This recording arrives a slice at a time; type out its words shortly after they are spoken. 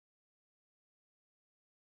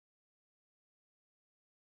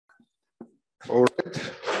All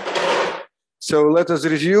right. So let us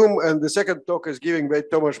resume. And the second talk is given by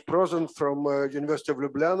Tomaz Prosen from University of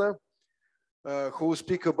Ljubljana, who will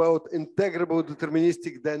speak about integrable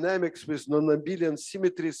deterministic dynamics with nonabelian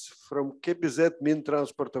symmetries from KPZ mean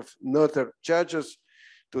transport of Noether charges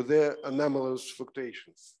to their anomalous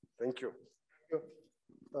fluctuations. Thank you.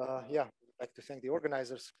 Yeah, I'd like to thank the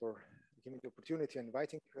organizers for giving the opportunity and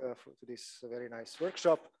inviting to this very nice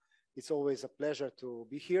workshop. It's always a pleasure to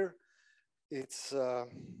be here. It's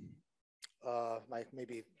my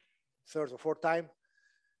maybe third or fourth time.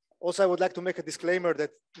 Also, I would like to make a disclaimer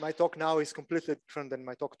that my talk now is completely different than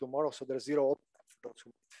my talk tomorrow, so there's zero for those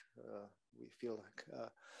who we feel like.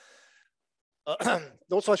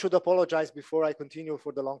 Also, I should apologize before I continue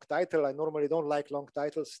for the long title. I normally don't like long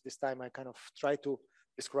titles. This time I kind of try to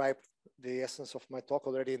describe the essence of my talk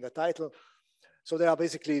already in the title. So there are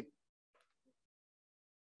basically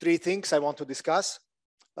three things I want to discuss,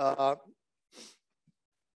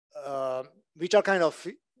 which are kind of,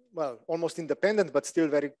 well, almost independent, but still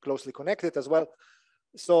very closely connected as well.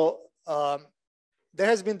 So there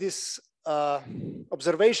has been this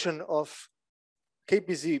observation of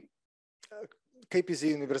KPZ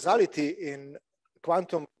universality in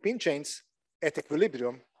quantum spin chains at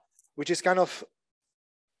equilibrium, which is kind of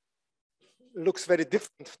looks very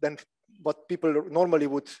different than what people normally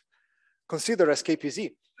would consider as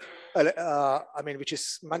KPZ. I mean, which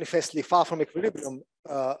is manifestly far from equilibrium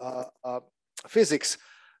physics.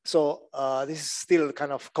 So this is still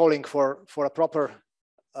kind of calling for a proper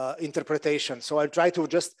interpretation. So I'll try to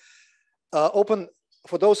just open,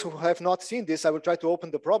 for those who have not seen this, I will try to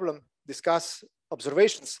open the problem, discuss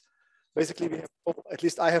observations. Basically, we have, at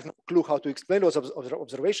least I have no clue how to explain those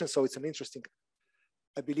observations. So it's an interesting,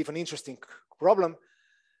 I believe, an interesting problem.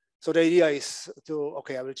 So the idea is to,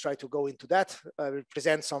 okay, I will try to go into that. I will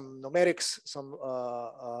present some numerics,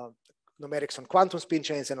 numerics on quantum spin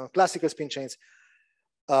chains and on classical spin chains.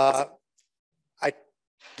 I'd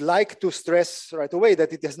like to stress right away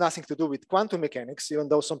that it has nothing to do with quantum mechanics, even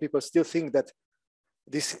though some people still think that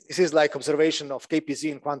this is like observation of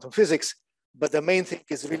KPZ in quantum physics. But the main thing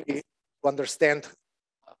is really to understand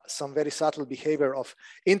some very subtle behavior of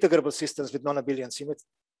integrable systems with nonabelian symmetry.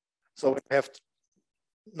 So we have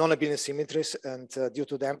nonabelian symmetries, and due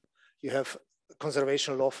to them, you have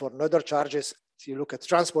conservation law for Noether charges. So you look at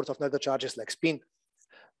transport of Noether charges like spin,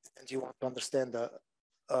 and you want to understand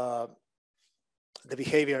the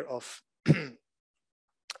behavior of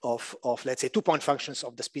let's say 2-point functions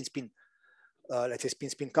of the spin-spin, let's say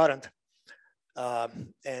spin-spin current.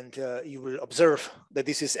 And you will observe that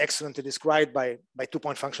this is excellently described by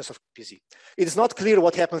 2-point functions of KPZ. It is not clear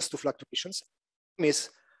what happens to fluctuations.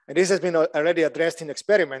 And this has been already addressed in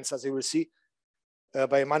experiments, as you will see,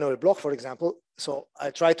 by Emmanuel Bloch, for example. So I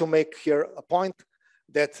try to make here a point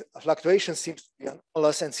that fluctuation seems to be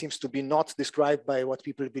anomalous and seems to be not described by what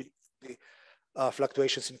people believe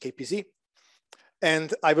fluctuations in KPZ.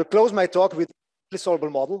 And I will close my talk with a solvable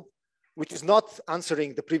model, which is not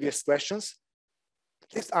answering the previous questions,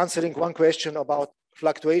 just answering one question about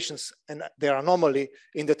fluctuations and their anomaly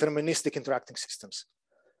in deterministic interacting systems.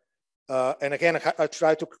 And again, I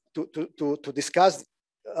try to discuss,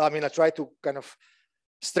 I mean, I try to kind of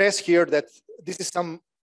stress here that this is some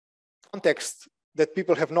context that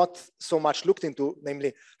people have not so much looked into,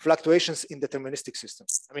 namely fluctuations in deterministic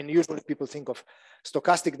systems. I mean, usually people think of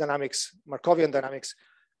stochastic dynamics, Markovian dynamics,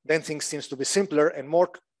 then things seems to be simpler and more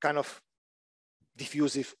kind of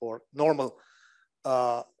diffusive or normal.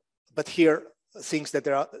 But here, seems that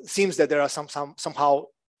there are somehow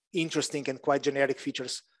interesting and quite generic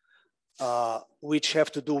features which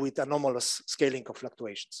have to do with anomalous scaling of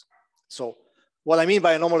fluctuations. So what I mean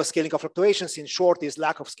by anomalous scaling of fluctuations, in short, is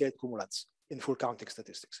lack of scaled cumulants in full counting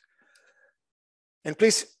statistics. And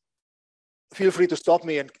please feel free to stop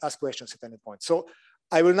me and ask questions at any point. So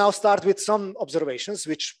I will now start with some observations,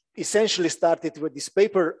 which essentially started with this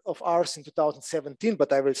paper of ours in 2017,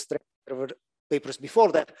 but I will stress over papers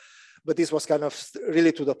before that. But this was kind of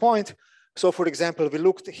really to the point. So for example, we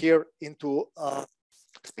looked here into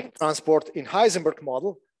spin transport in Heisenberg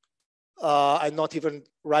model. I'm not even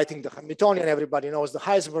writing the Hamiltonian. Everybody knows the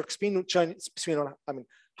Heisenberg spin chain,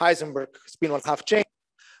 Heisenberg spin on half chain,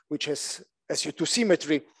 which has SU2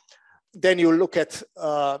 symmetry. Then you look at,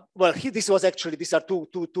 well, this was actually, these are two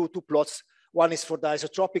plots. One is for the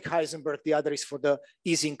isotropic Heisenberg, the other is for the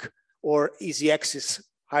Ising or easy axis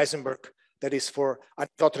Heisenberg, that is for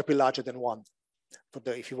anitotropy larger than 1, for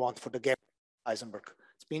the, if you want, for the gap Heisenberg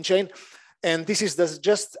spin chain. And this is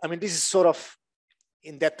just, I mean, this is sort of,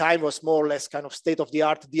 in that time was more or less kind of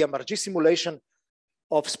state-of-the-art DMRG simulation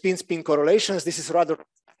of spin-spin correlations. This is rather,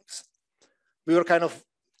 we were kind of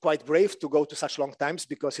quite brave to go to such long times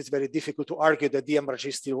because it's very difficult to argue that DMRG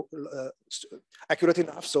is still accurate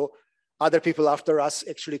enough. So other people after us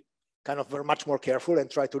actually kind of were much more careful and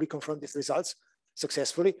tried to reconfirm these results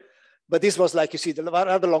successfully. But this was like, you see, the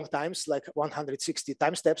rather long times, like 160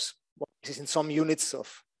 time steps. This is in some units of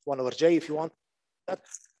 1/j if you want.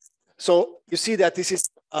 So you see that this is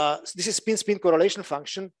spin-spin correlation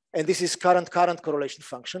function, and this is current-current correlation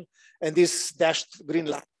function, and this dashed green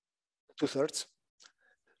line 2/3.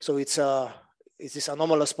 So it's this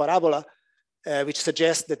anomalous parabola, which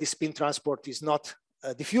suggests that the spin transport is not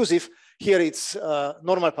diffusive. Here it's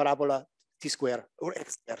normal parabola t square or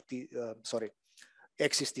x square,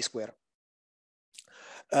 x is t square.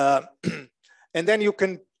 And then you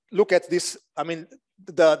can look at this. I mean,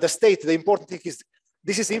 the state, the important thing is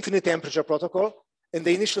this is infinite temperature protocol, and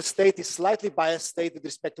the initial state is slightly biased state with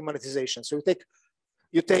respect to monetization. So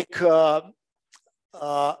you take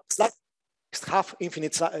half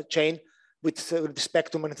infinite chain with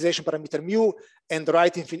respect to monetization parameter mu, and the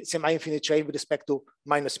right semi-infinite chain with respect to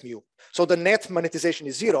minus mu. So the net monetization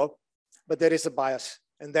is 0, but there is a bias.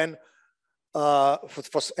 And then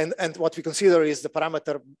and what we consider is the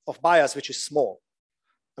parameter of bias, which is small.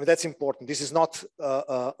 I mean, that's important. This is not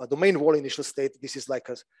a domain wall initial state. This is like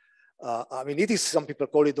I mean, it is, some people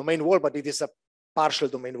call it domain wall, but it is a partial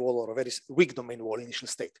domain wall or a very weak domain wall initial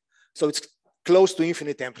state. So it's close to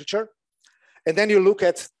infinite temperature. And then you look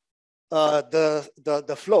at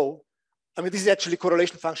the flow. I mean, this is actually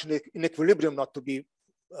correlation function in equilibrium, not to be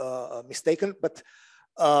mistaken, but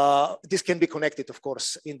this can be connected, of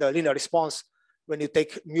course, in the linear response. When you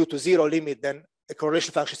take mu to 0 limit, then a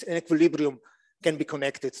correlation function in equilibrium can be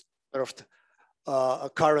connected to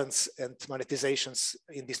currents and monetizations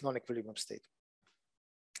in this non-equilibrium state.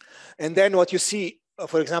 And then what you see,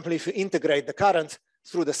 for example, if you integrate the current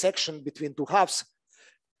through the section between two halves,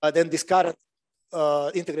 then this current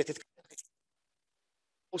integrated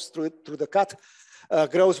goes through the cut,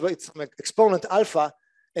 grows with some exponent alpha,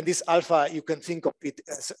 and this alpha, you can think of it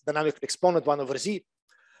as dynamic exponent 1/z.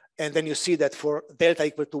 And then you see that for delta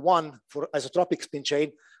equal to 1 for isotropic spin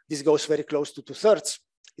chain, this goes very close to 2/3.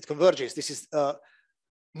 It converges. This is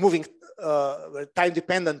moving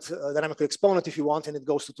time-dependent dynamical exponent, if you want, and it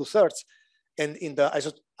goes to 2/3. And in the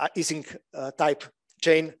Ising type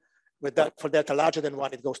chain, with that for delta larger than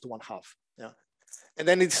 1, it goes to 1/2. Yeah. And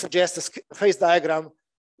then it suggests a phase diagram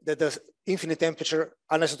that the infinite temperature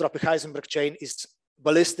anisotropic Heisenberg chain is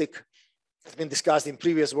ballistic. It's been discussed in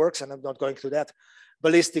previous works, and I'm not going through that.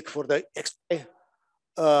 Ballistic for the X-ray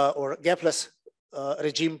or gapless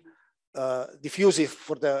regime, diffusive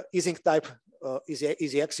for the Ising type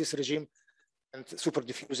easy axis regime, and super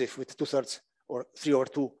diffusive with 2/3 or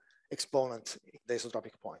 3/2 exponent in the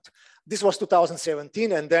isotropic point. This was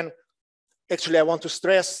 2017, and then actually I want to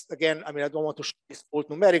stress again, I mean, I don't want to show these old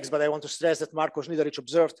numerics, but I want to stress that Marko Žnidarić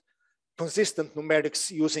observed consistent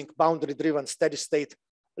numerics using boundary-driven steady-state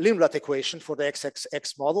Limlat equation for the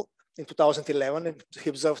XXX model in 2011, and he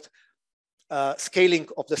observed scaling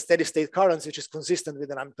of the steady-state currents, which is consistent with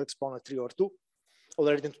dynamic exponent 3/2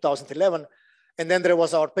 already in 2011. And then there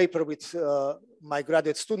was our paper with my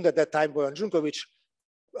graduate student at that time, Bojan Junkovic,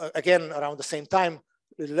 again around the same time,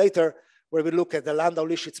 a little later, where we look at the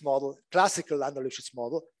Landau-Lifshitz model, classical Landau-Lifshitz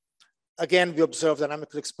model. Again, we observed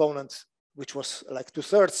dynamical exponent, which was like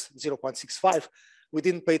 2/3, 0.65. We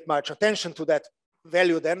didn't pay much attention to that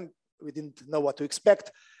value then. We didn't know what to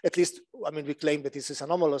expect. At least, I mean, we claim that this is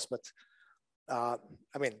anomalous, but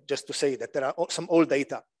I mean, just to say that there are some old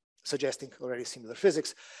data suggesting already similar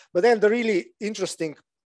physics. But then the really interesting,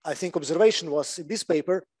 I think, observation was in this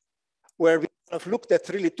paper, where we have looked at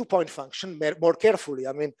really two-point function more carefully.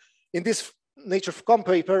 I mean, in this Nature of Com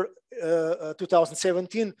paper,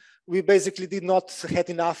 2017, we basically did not have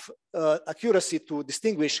enough accuracy to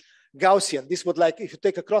distinguish Gaussian. This would, like, if you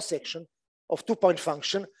take a cross-section of two-point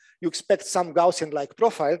function, you expect some Gaussian-like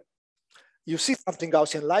profile. You see something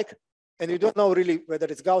Gaussian-like, and you don't know really whether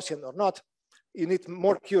it's Gaussian or not. You need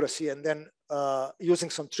more accuracy. And then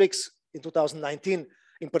using some tricks in 2019,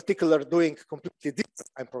 in particular, doing completely different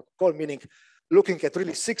time protocol, meaning looking at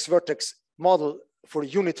really 6-vertex model for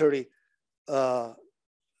unitary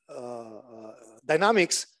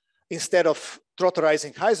dynamics instead of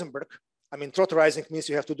trotterizing Heisenberg. I mean, trotterizing means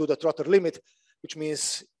you have to do the trotter limit, which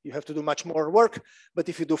means you have to do much more work. But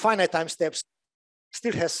if you do finite time steps,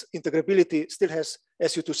 still has integrability, still has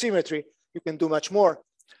SU2 symmetry, you can do much more.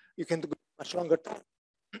 You can do much longer time.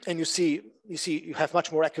 And you have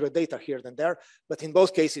much more accurate data here than there. But in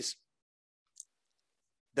both cases,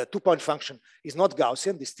 the two-point function is not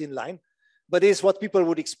Gaussian, this thin line, but is what people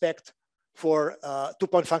would expect for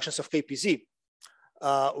two-point functions of KPZ,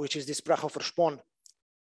 which is this Prahofer-Spon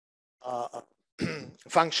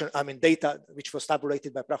function, I mean, data which was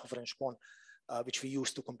tabulated by Prachov-Renspon, which we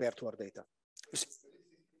use to compare to our data.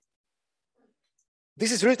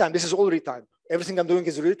 This is real time. This is all real time. Everything I'm doing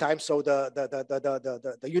is real time. So the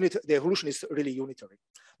evolution is really unitary,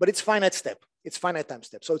 but it's finite step. It's finite time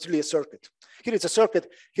step. So it's really a circuit. Here it's a circuit.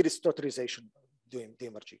 Here it's totalization doing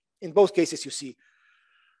DMRG. In both cases, you see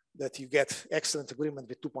that you get excellent agreement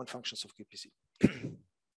with 2-point functions of QPZ.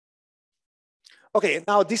 Okay,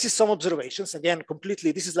 now this is some observations. Again,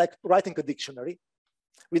 completely, this is like writing a dictionary.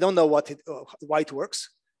 We don't know why it works,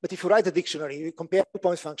 but if you write a dictionary, you compare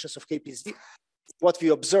 2-point functions of KPZ, what we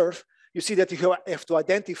observe, you see that you have to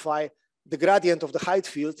identify the gradient of the height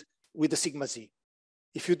field with the sigma z.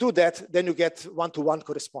 If you do that, then you get one-to-one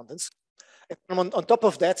correspondence. And on top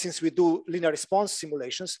of that, since we do linear response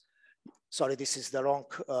simulations, sorry, this is the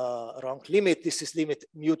wrong limit. This is limit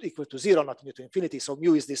mu equal to 0, not mu to infinity. So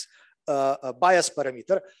mu is this bias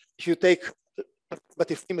parameter. If you take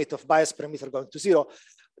the limit of bias parameter going to 0,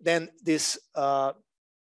 then this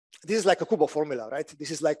is like a Kubo formula, right?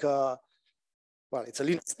 This is like a, well, it's a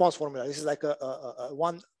linear response formula. This is like a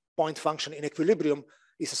 1-point function in equilibrium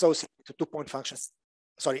is associated to 2-point functions.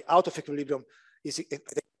 Sorry, out of equilibrium is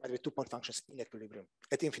identified with 2-point functions in equilibrium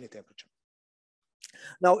at infinite temperature.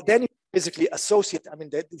 Now, then you basically associate, I mean,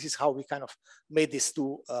 this is how we kind of made these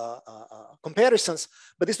two comparisons,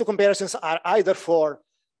 but these two comparisons are either for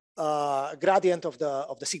gradient of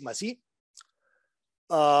the sigma z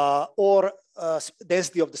or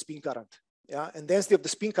density of the spin current. Yeah, and density of the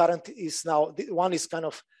spin current is now, one is kind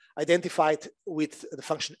of identified with the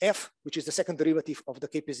function f, which is the second derivative of the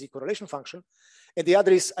KPZ correlation function. And the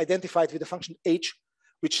other is identified with the function h,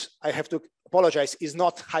 which I have to apologize, is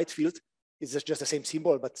not height field. It's just the same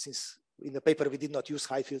symbol, but since in the paper we did not use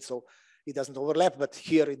height field, so it doesn't overlap. But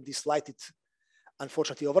here in this slide, it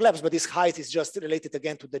unfortunately overlaps. But this height is just related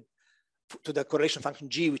again to the correlation function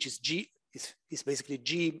g, which is is basically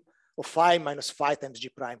g of phi minus phi times g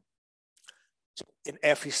prime. So in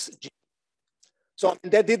f is g. So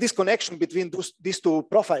they did this connection between these two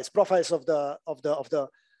profiles of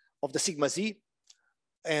the sigma z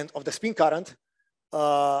and of the spin current.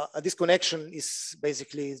 This connection is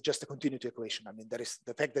basically just a continuity equation. I mean, there is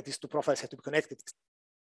the fact that these two profiles have to be connected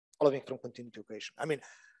following from continuity equation. I mean,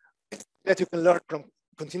 that you can learn from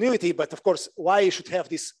continuity, but of course, why you should have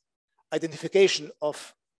this identification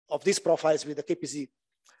of these profiles with the KPZ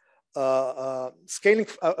scaling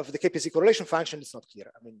of the KPZ correlation function is not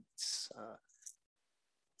clear. I mean,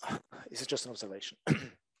 it's just an observation.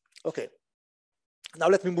 Okay, now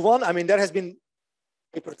let me move on. I mean, there has been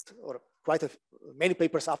papers or quite many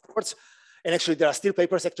papers afterwards, and actually there are still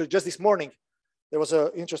papers. Actually, just this morning, there was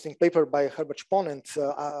an interesting paper by Herbert Spon and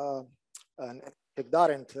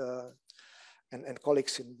Tegdar and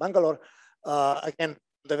colleagues in Bangalore. Again,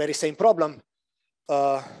 the very same problem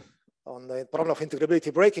on the problem of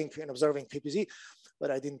integrability breaking and observing KPZ, but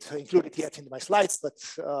I didn't include it yet in my slides. But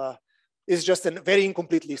it's just a very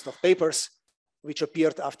incomplete list of papers which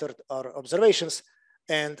appeared after our observations.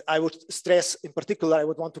 And I would stress, in particular, I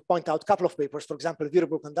would want to point out a couple of papers. For example,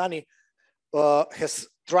 Virabul-Kandani has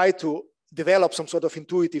tried to develop some sort of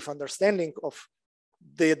intuitive understanding of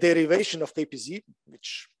the derivation of KPZ,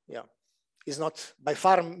 which is not by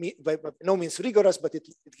no means rigorous, but it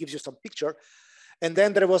gives you some picture. And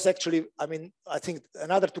then there was actually, I mean, I think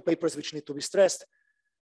another two papers which need to be stressed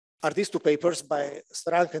are these two papers by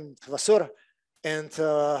Strank and Vasseur, and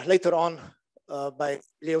later on by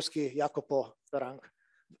Lewski, Jacopo, Strank,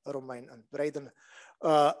 Romain, and Braden.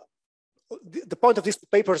 The point of these two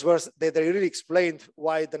papers was that they really explained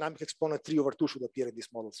why dynamic exponent 3/2 should appear in these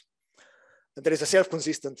models. And there is a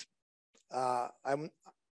self-consistent, I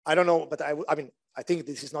don't know, but I mean, I think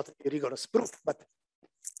this is not a rigorous proof, but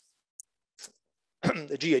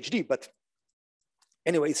the GHD, but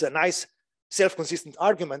anyway, it's a nice self-consistent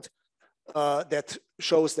argument that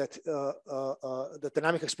shows that the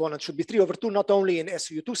dynamic exponent should be 3/2, not only in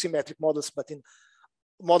SU2 symmetric models, but in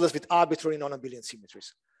models with arbitrary nonabelian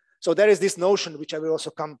symmetries. So there is this notion, which I will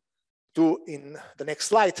also come to in the next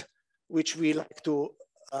slide, which we like to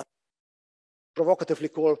provocatively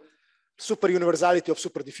call superuniversality of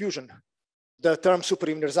superdiffusion. The term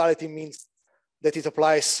superuniversality means that it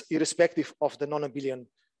applies irrespective of the nonabelian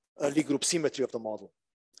Lie group symmetry of the model.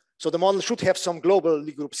 So the model should have some global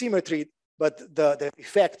Lie group symmetry, but the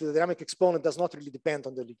effect, the dynamic exponent, does not really depend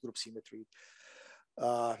on the Lie group symmetry.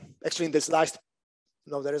 Actually, in this last,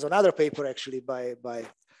 there is another paper actually by a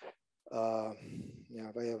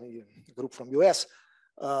group from US,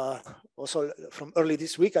 also from early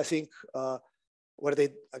this week, I think, where they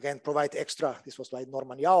again provide extra. This was by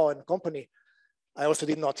Norman Yao and company, I also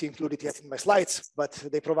did not include it yet in my slides, but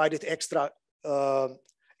they provided extra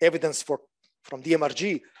evidence from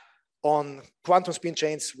DMRG on quantum spin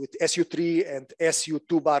chains with SU3 and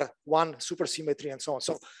SU2 bar 1 supersymmetry and so on.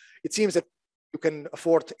 So it seems that you can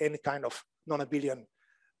afford any kind of non-abelian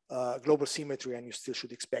global symmetry, and you still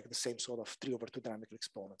should expect the same sort of 3/2 dynamical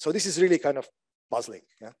exponent. So this is really kind of puzzling.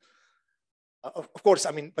 Yeah? Of course,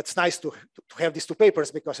 I mean, but it's nice to have these two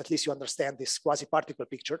papers because at least you understand this quasi-particle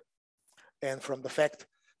picture. And from the fact,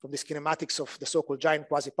 from this kinematics of the so-called giant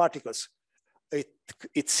quasi-particles,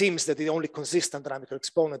 it seems that the only consistent dynamical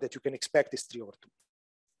exponent that you can expect is 3/2.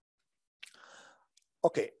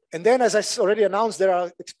 Okay, and then as I already announced, there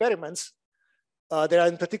are experiments. There are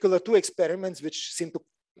in particular two experiments which seem to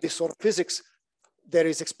this sort of physics. There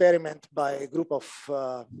is experiment by a group of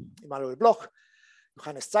Immanuel Bloch,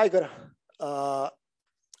 Johannes Zeiger,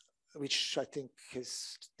 which I think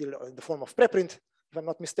is still in the form of preprint, if I'm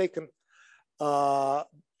not mistaken.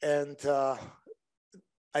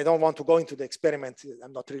 I don't want to go into the experiment.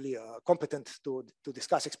 I'm not really competent to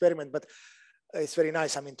discuss experiment, but it's very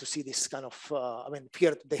nice, I mean, to see this kind of, I mean,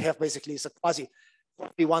 here they have basically a quasi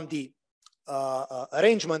 1D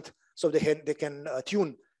arrangement, so they can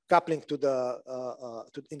tune coupling to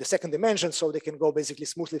in the second dimension, so they can go basically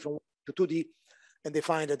smoothly from 1 to 2D, and they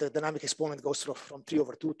find that the dynamic exponent goes from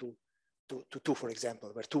 3/2 to 2, for example,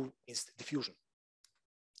 where 2 is diffusion.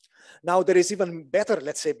 Now there is even better,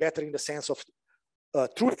 let's say better in the sense of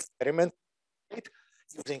true experiment, right,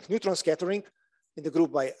 using neutron scattering in the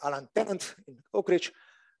group by Alan Tennant in Oak Ridge,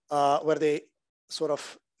 where they sort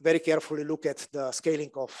of very carefully look at the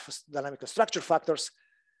scaling of dynamical structure factors,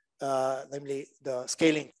 namely the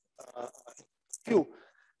scaling Q.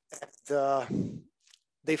 And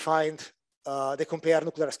they find, they compare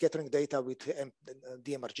nuclear scattering data with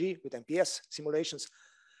DMRG, with MPS simulations.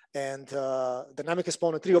 And dynamic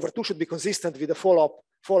exponent 3/2 should be consistent with the fall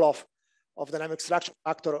off of dynamic structure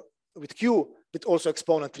factor with Q, with also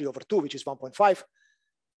exponent 3/2, which is 1.5.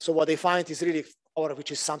 So what they find is really power,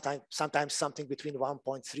 which is sometimes something between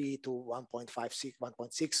 1.3 to 1.56,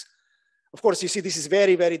 1.6. Of course, you see, this is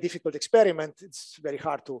very, very difficult experiment. It's very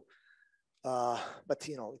hard to, but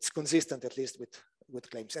you know, it's consistent at least with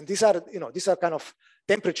claims. And these are kind of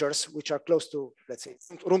temperatures which are close to, let's say,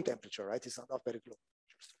 room temperature, right? It's not very close.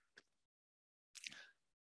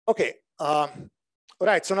 Okay, all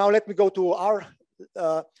right. So now let me go to our.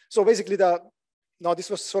 So basically, now this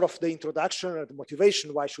was sort of the introduction or the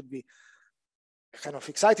motivation. Why should we kind of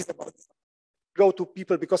excited about it? Go to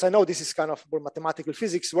people because I know this is kind of more mathematical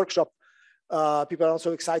physics workshop. People are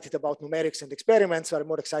also excited about numerics and experiments. Are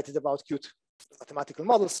more excited about cute mathematical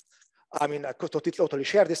models. I mean, I could totally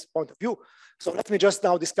share this point of view. So let me just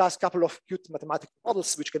now discuss a couple of cute mathematical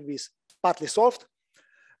models which can be partly solved,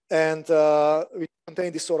 and we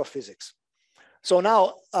contain this sort of physics. So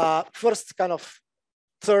now, first kind of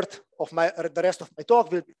third of the rest of my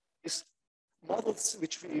talk will be these models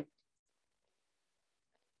which we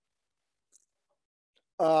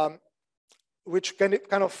which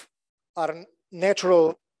kind of are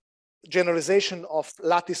natural generalization of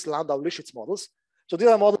lattice Landau-Lifshitz models. So these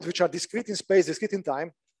are models which are discrete in space, discrete in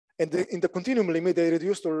time, and in the continuum limit, they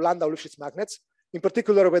reduce to Landau-Lifshitz magnets, in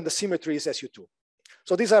particular when the symmetry is SU2.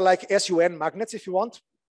 So these are like SUN magnets if you want,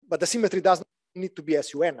 but the symmetry doesn't need to be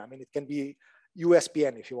SUN. I mean, it can be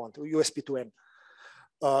USPN if you want, or USP2N.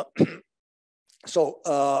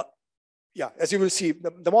 Yeah, as you will see,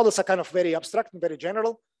 the models are kind of very abstract and very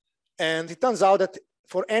general. And it turns out that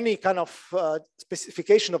for any kind of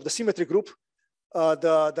specification of the symmetry group,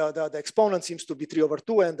 the exponent seems to be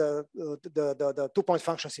 3/2, and the 2-point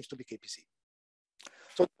function seems to be KPZ.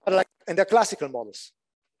 So, and they're classical models,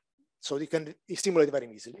 so you can simulate very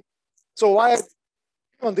easily. So why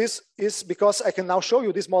on this is because I can now show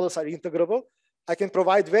you these models are integrable. I can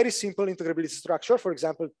provide very simple integrability structure, for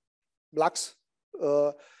example,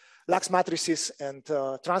 Lax matrices and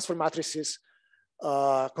transfer matrices,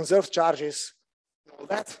 conserved charges, all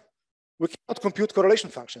that. We cannot compute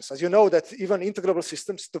correlation functions. As you know that even integrable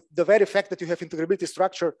systems, the very fact that you have integrability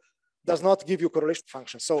structure does not give you correlation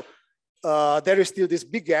functions. So there is still this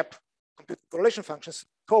big gap, compute correlation functions.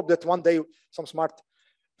 Hope that one day some smart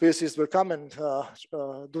physicists will come and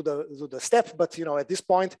do the step. But you know, at this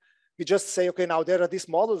point, we just say, okay, now there are these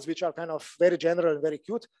models which are kind of very general and very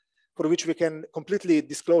cute, for which we can completely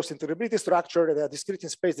disclose integrability structure. They are discrete in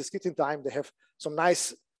space, discrete in time. They have some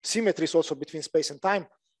nice symmetries also between space and time,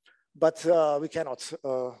 but we cannot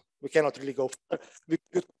really go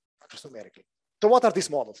numerically. So what are these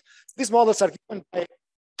models? These models are given by,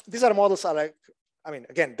 these are models are like, I mean,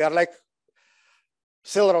 again, they're like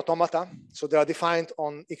cellular automata. So they are defined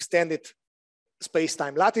on extended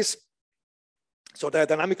space-time lattice. So there are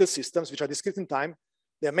dynamical systems which are discrete in time.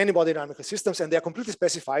 There are many body dynamical systems, and they are completely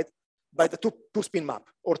specified by the two spin map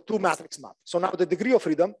or two matrix map. So now the degree of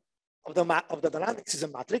freedom of the dynamics is a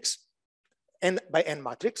matrix, n by n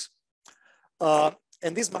matrix.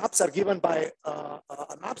 And these maps are given by a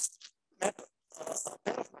map a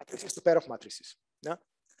pair of matrices to pair of matrices. Yeah?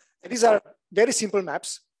 And these are very simple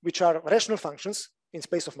maps, which are rational functions in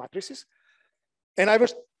space of matrices. And I will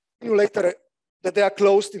show you later that they are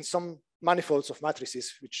closed in some manifolds of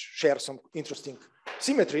matrices, which share some interesting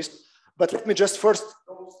symmetries. But let me just first,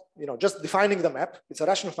 just defining the map. It's a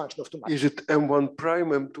rational function of two matrices. Is it M1 prime,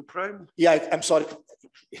 M2 prime? Yeah, I'm sorry.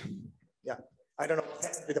 Yeah, I don't know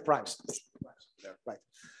with the primes. Right,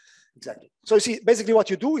 exactly. So you see, basically what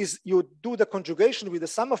you do is you do the conjugation with the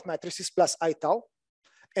sum of matrices plus I tau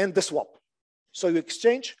and the swap. So you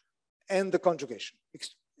exchange and the conjugation.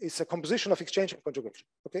 It's a composition of exchange and conjugation,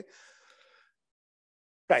 okay?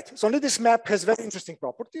 Right, so only this map has very interesting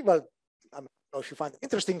property. Well, I don't know if you find it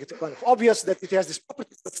interesting, it's kind of obvious that it has this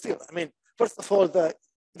property, but still, I mean, first of all,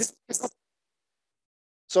 this is not,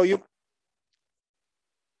 so you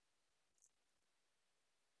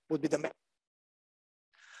would be the map.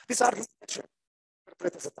 This argument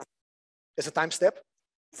as a time step.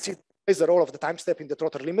 See, is the role of the time step in the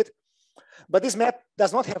Trotter limit. But this map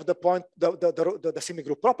does not have the point, the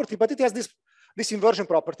semigroup property, but it has this inversion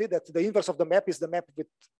property that the inverse of the map is the map with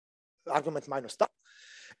argument minus tau.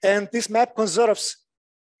 And this map conserves,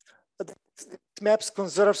 it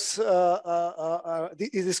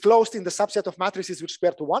is closed in the subset of matrices which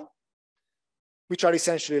square to 1, which are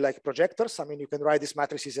essentially like projectors. I mean, you can write these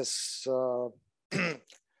matrices as 2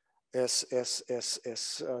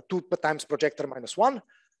 times projector minus 1,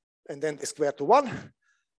 and then they square to 1.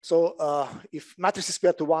 So if matrices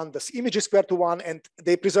square to 1, the image is square to 1, and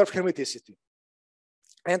they preserve hermiticity.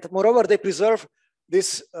 And moreover, they preserve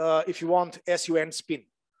this, if you want, SUN spin.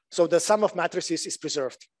 So the sum of matrices is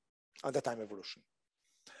preserved at the time evolution.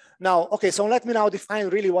 Now, okay, so let me now define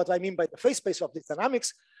really what I mean by the phase space of this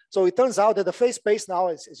dynamics. So it turns out that the phase space now,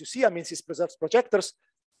 as you see, I mean, it preserves projectors.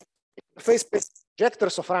 The phase space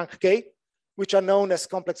projectors of rank K, which are known as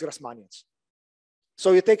complex Grassmannians.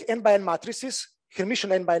 So you take n by n matrices,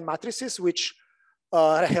 Hermitian n by n matrices, which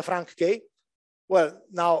have rank K. Well,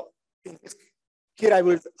 now, here I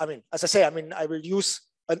will, I mean, as I say, I mean, I will use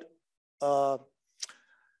an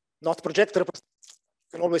not projector, but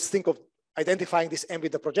you can always think of identifying this m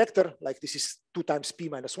with the projector, like this is 2 times p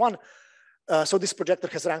minus 1. So this projector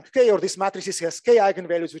has rank K, or this matrices has K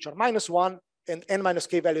eigenvalues, which are minus 1, and n minus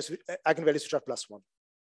K values, eigenvalues, which are plus 1.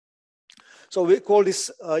 So we call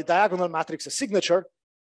this diagonal matrix a signature.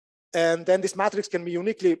 And then this matrix can be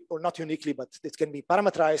uniquely, or not uniquely, but it can be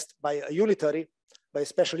parameterized by a unitary, by a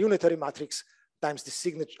special unitary matrix times the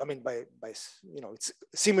signature. I mean, by it's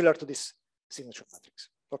similar to this signature matrix.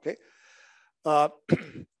 Okay.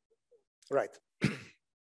 Right.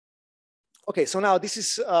 Okay, so now this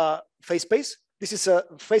is phase space. This is a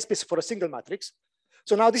phase space for a single matrix.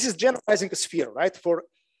 So now this is generalizing a sphere, right? For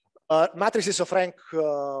matrices of rank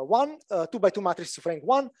 1, 2 by 2 matrices of rank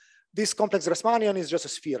 1, this complex Grassmannian is just a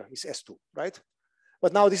sphere, is S2, right?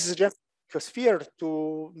 But now this is a sphere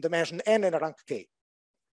to dimension n and a rank K.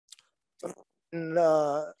 In,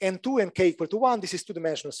 N2 and K equal to 1, this is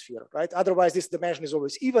 2-dimensional sphere, right? Otherwise, this dimension is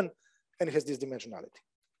always even, and it has this dimensionality.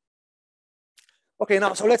 Okay,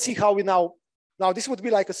 now, so let's see how we now this would be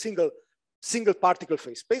like a single particle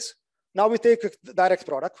phase space. Now we take a direct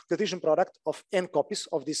product, Cartesian product of n copies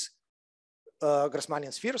of these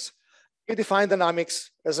Grassmannian spheres. We define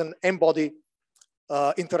dynamics as an m-body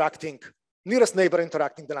nearest neighbor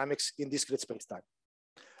interacting dynamics in discrete space-time.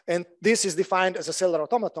 And this is defined as a cellular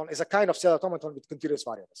automaton, as a kind of cellular automaton with continuous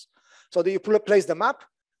variables. So you place the map,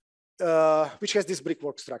 which has this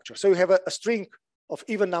brickwork structure. So you have a string of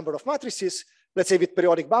even number of matrices, let's say with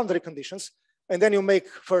periodic boundary conditions, and then you make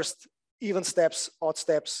first even steps, odd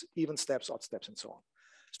steps, even steps, odd steps, and so on.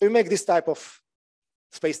 So you make this type of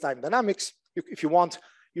space-time dynamics. If you want,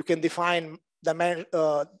 you can define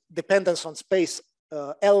the dependence on space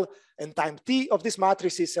L and time T of these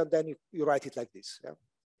matrices, and then you write it like this. Yeah?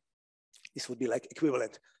 This would be like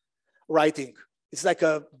equivalent writing. It's like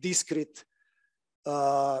a discrete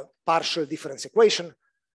partial difference equation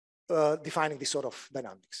defining this sort of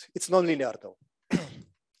dynamics. It's nonlinear though.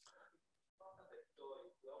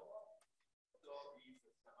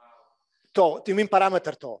 Tau, you mean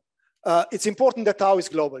parameter tau? It's important that tau is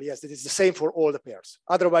global. Yes, it is the same for all the pairs.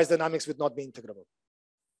 Otherwise, dynamics would not be integrable.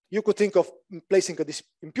 You could think of placing this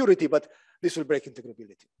impurity, but this will break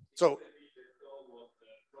integrability. So,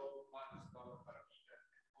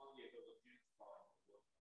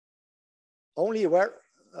 only where?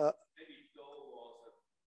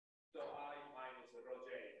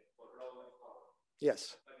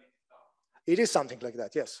 Yes. It is something like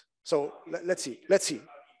that, yes. So let's see.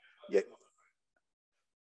 Yeah.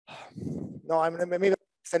 No, maybe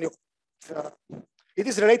send you. It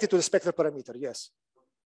is related to the spectral parameter, yes.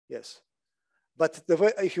 Yes. But the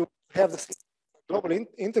way, if you have the global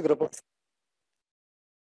integrable,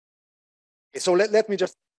 so let me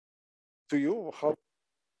just to you how,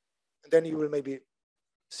 then you will maybe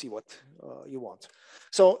see what you want.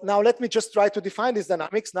 So now let me just try to define this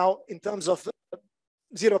dynamics now in terms of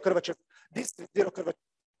zero curvature, this zero curvature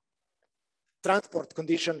transport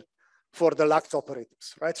condition for the Lux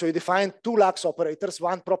operators, right? So you define two Lux operators,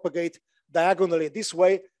 one propagate diagonally this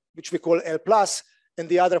way, which we call L plus, and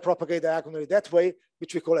the other propagate diagonally that way,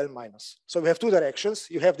 which we call L minus. So we have two directions.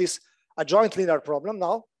 You have this adjoint linear problem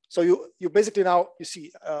now. So you basically now, you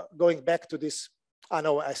see, going back to this, I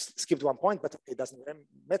know I skipped one point, but it doesn't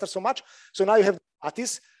matter so much. So now you have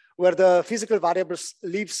lattice where the physical variables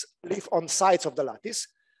live on sides of the lattice.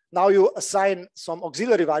 Now you assign some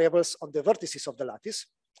auxiliary variables on the vertices of the lattice.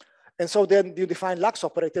 And so then you define Lux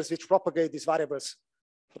operators which propagate these variables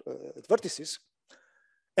at vertices.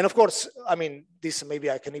 And of course, I mean, this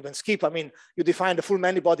maybe I can even skip. I mean, you define the full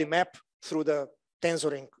many-body map through the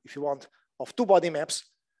tensoring, if you want, of two-body maps.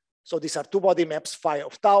 So these are two-body maps, phi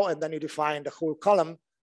of tau, and then you define the whole column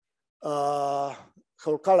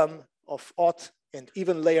of odd and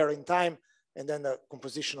even layer in time, and then the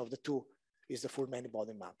composition of the two is the full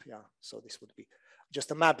many-body map. Yeah, so this would be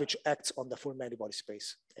just a map which acts on the full many-body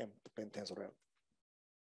space M tensor L.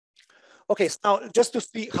 Okay, so now just to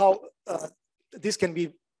see how this can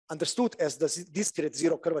be understood as the discrete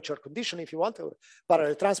zero curvature condition, if you want, or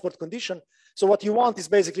parallel transport condition. So what you want is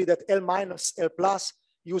basically that L minus, L plus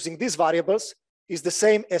using these variables is the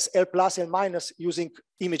same as L plus, L minus using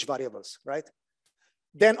image variables, right?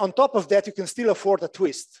 Then on top of that, you can still afford a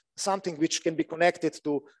twist, something which can be connected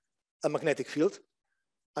to a magnetic field.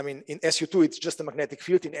 I mean, in SU2, it's just a magnetic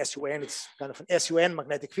field. In SUN, it's kind of an SUN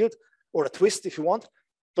magnetic field, or a twist if you want.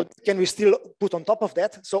 So can we still put on top of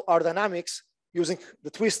that? So our dynamics using the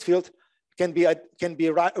twist field can be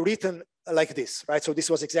written like this, right? So this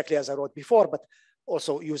was exactly as I wrote before, but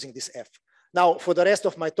also using this F. Now, for the rest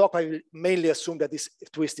of my talk, I will mainly assume that this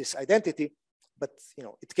twist is identity, but you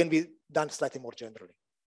know, it can be done slightly more generally.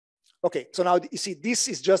 Okay, so now you see, this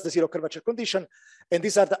is just the zero curvature condition, and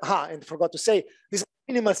these are the, and forgot to say, this is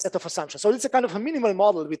a minimal set of assumptions. So it's a kind of a minimal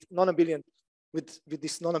model with nonabelian, with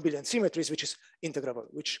this nonabelian symmetries, which is integrable,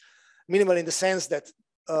 which minimal in the sense that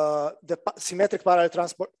the symmetric parallel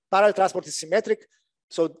transport is symmetric.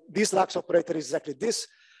 So this Lux operator is exactly this.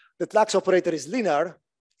 The Lux operator is linear.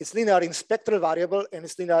 It's linear in spectral variable and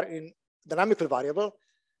it's linear in dynamical variable.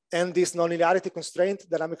 And this nonlinearity constraint,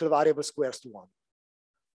 dynamical variable squares to 1.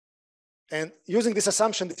 And using this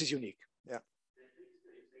assumption, this is unique. Yeah.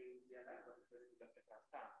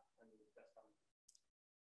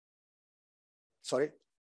 Sorry?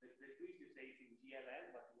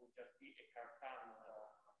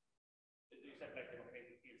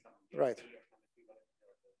 Right.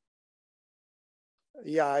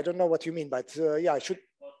 Yeah, I don't know what you mean, but yeah, I should.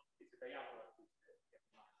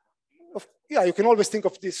 Yeah, you can always think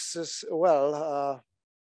of this as well.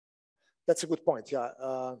 That's a good point.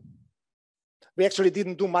 Yeah. We actually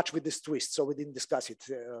didn't do much with this twist, so we didn't discuss it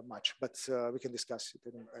much, but we can discuss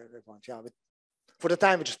it in a point. Yeah, but for the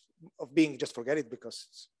time of being, just forget it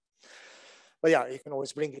because. But yeah, you can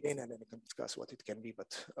always bring it in and then you can discuss what it can be.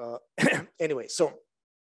 But anyway, so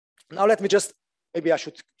now let me just, maybe I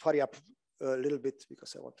should hurry up a little bit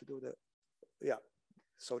because I want to do the, yeah.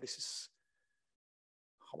 So this is,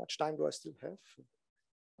 how much time do I still have?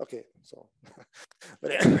 Okay, so,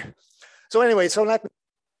 but anyway. So anyway, so let me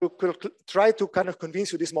try to kind of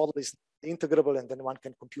convince you this model is integrable and then one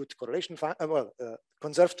can compute correlation,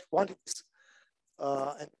 conserved quantities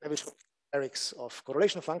and maybe numerics of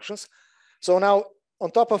correlation functions. So now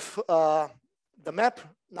on top of the map,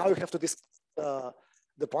 now you have to discuss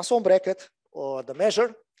the Poisson bracket or the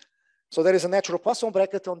measure. So there is a natural Poisson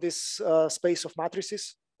bracket on this space of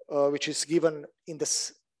matrices, which is given in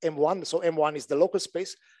this M1. So M1 is the local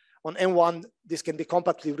space. On M1, this can be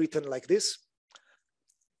compactly written like this.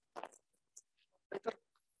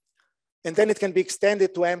 And then it can be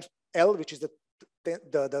extended to ML, which is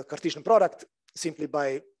the Cartesian product, simply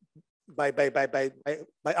by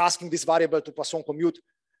asking this variable to Poisson commute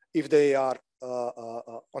if they are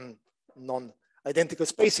on non-identical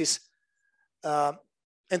spaces.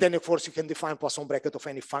 And then, of course, you can define Poisson bracket of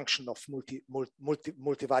any function of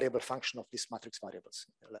multivariable function of these matrix variables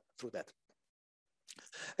through that.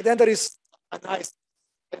 And then there is a nice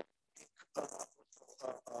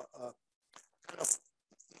kind of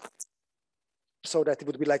so that it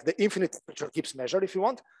would be like the infinite temperature Gibbs measure, if you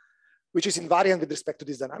want, which is invariant with respect to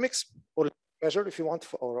these dynamics, or measure if you want,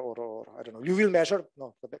 or I don't know, Liouville measure,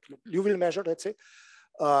 no, Liouville measure, let's say,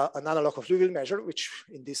 an analog of Liouville measure, which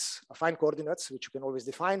in these affine coordinates, which you can always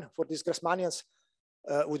define for these Grassmannians,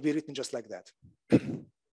 would be written just like that.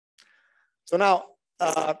 So now,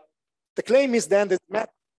 the claim is then that map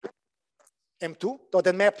M2, so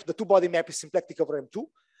the map, the two-body map is symplectic over M2,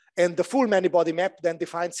 and the full many-body map then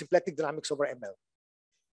defines symplectic dynamics over ML.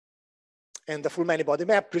 And the full many-body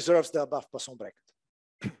map preserves the above Poisson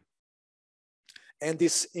bracket. And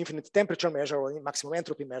this infinite temperature measure or maximum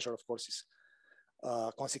entropy measure, of course, is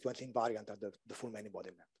consequently invariant at the full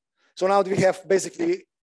many-body map. So now we have basically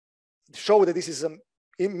show that this is an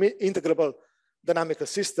integrable dynamical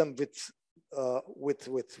system with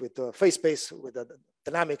the phase space, with the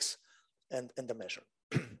dynamics and the measure,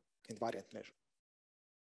 invariant measure.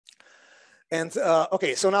 And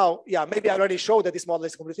okay, so now, yeah, maybe I already showed that this model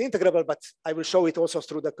is completely integrable, but I will show it also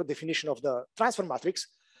through the definition of the transfer matrix.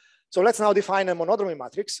 So let's now define a monodromy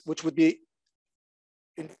matrix, which would be,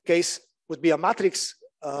 in this case, would be a matrix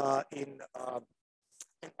in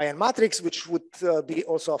n matrix, which would be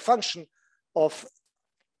also a function of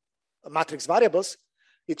matrix variables,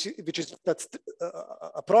 which is that's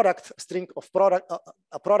a product, a string of product,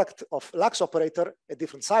 a product of Lax operator at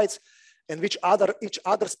different sites, and each other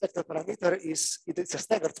spectral parameter it's a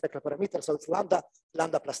staggered spectral parameter, so it's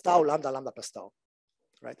lambda plus tau, lambda plus tau,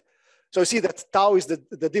 right? So you see that tau is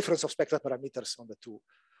the difference of spectral parameters on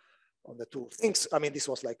the two things. I mean, this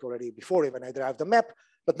was like already before when I derived the map,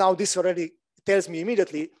 but now this already tells me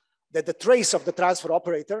immediately that the trace of the transfer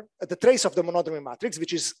operator, the trace of the monodromy matrix,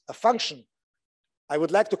 which is a function, I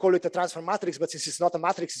would like to call it a transfer matrix, but since it's not a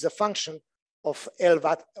matrix, it's a function of L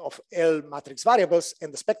matrix variables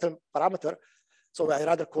and the spectral parameter. So I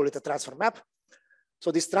rather call it a transfer map.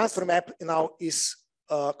 So this transfer map now is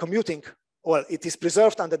commuting, well, it is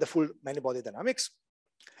preserved under the full many-body dynamics,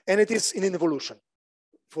 and it is in involution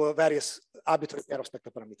for various arbitrary pair of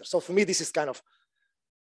spectral parameters. So for me, this is kind of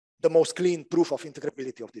the most clean proof of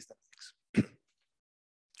integrability of these dynamics.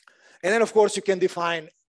 And then, of course, you can define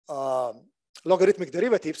logarithmic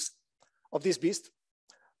derivatives of this beast,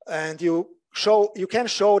 and you can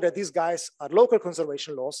show that these guys are local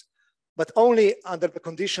conservation laws, but only under the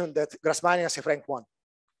condition that Grassmannians have rank 1.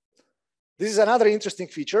 This is another interesting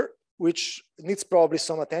feature which needs probably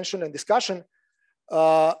some attention and discussion.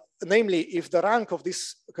 Namely, if the rank of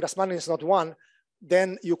this Grassmannian is not 1,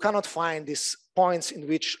 then you cannot find these points in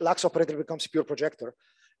which Lax operator becomes pure projector.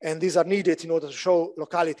 And these are needed in order to show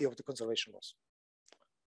locality of the conservation laws.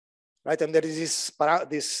 Right, and there is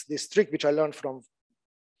this trick which I learned from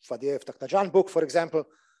Fadiev Takhtajan book, for example,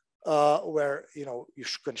 where you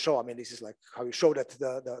can show. I mean, this is like how you show that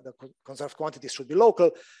the conserved quantities should be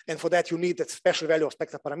local, and for that you need that special value of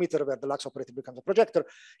spectral parameter where the Lax operator becomes a projector.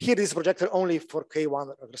 Here, this is projector only for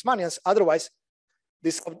K1 Grassmannians. Otherwise,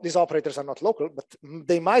 these operators are not local, but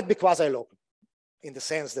they might be quasi-local in the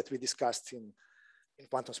sense that we discussed in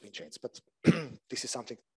quantum spin chains. But this is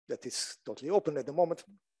something that is totally open at the moment.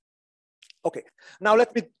 Okay, now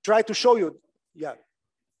let me try to show you. Yeah.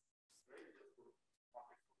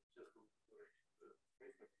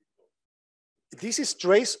 This is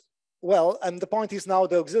trace. Well, and the point is now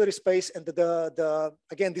the auxiliary space, and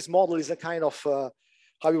again, this model is a kind of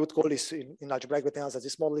how you would call this in algebraic analysis.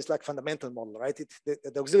 This model is like fundamental model, right?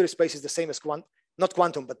 The auxiliary space is the same as not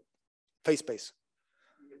quantum, but phase space.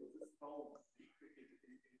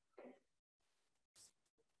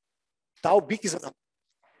 Tau big is a number.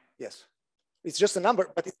 Yes. It's just a number,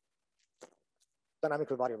 but it's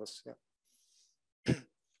dynamical variables. Yeah.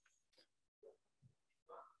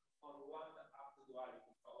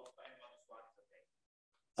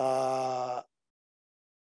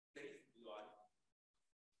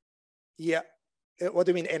 Yeah. What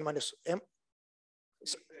do you mean n minus m?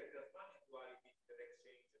 So,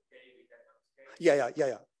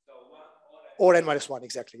 yeah. Or n minus 1,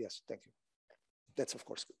 exactly. Yes. Thank you. That's of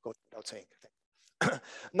course goes without saying.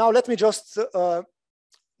 Now let me just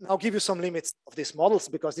now give you some limits of these models,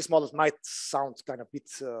 because these models might sound kind of a bit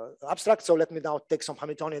abstract. So let me now take some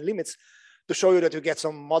Hamiltonian limits to show you that you get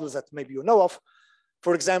some models that maybe you know of.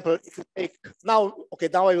 For example, if you take now, okay,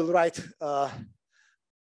 now I will write,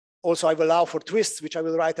 also I will allow for twists, which I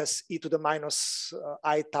will write as e to the minus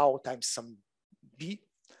I tau times some b.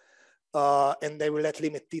 And they will let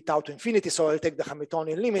limit t tau to infinity. So I'll take the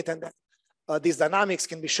Hamiltonian limit, and then these dynamics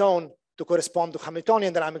can be shown to correspond to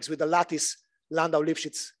Hamiltonian dynamics with the lattice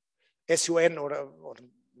Landau-Lifshitz SUN or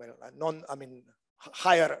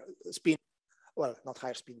higher spin. Well, not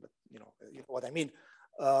higher spin, but you know what I mean.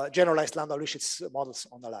 generalized Landau-Lifshitz models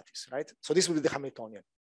on the lattice, right? So this will be the Hamiltonian.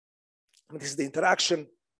 And this is the interaction,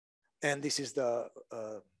 and this is the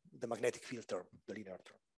magnetic field term, the linear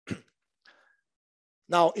term.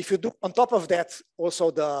 Now, if you do on top of that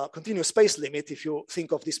also the continuous space limit, if you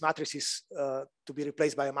think of these matrices to be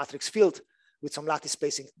replaced by a matrix field with some lattice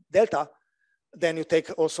spacing delta, then you take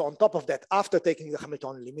also on top of that, after taking the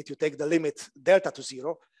Hamiltonian limit, you take the limit delta to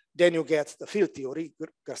 0, then you get the field theory,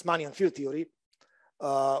 Grassmannian field theory,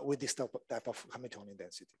 with this type of Hamiltonian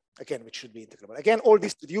density, again, which should be integrable. Again, all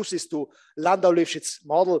this reduces to Landau-Lifshitz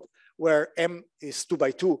model where M is 2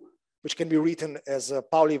 by 2, which can be written as a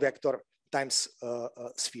Pauli vector times a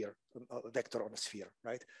sphere, a vector on a sphere,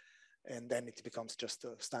 right? And then it becomes just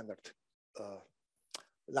a standard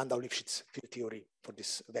Landau-Lifshitz field theory for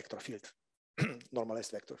this vector field,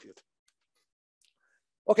 normalized vector field.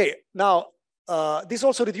 Okay, now this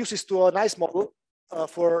also reduces to a nice model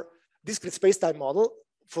for discrete spacetime model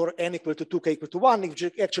for n equal to 2, k equal to 1, which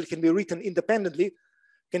actually can be written independently,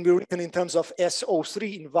 can be written in terms of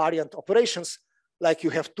SO3 invariant operations, like you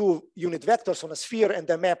have 2 unit vectors on a sphere, and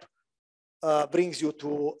the map brings you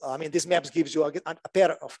to, I mean, this maps gives you a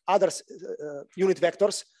pair of other unit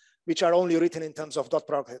vectors, which are only written in terms of dot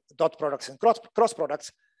products and cross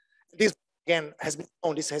products. This again has been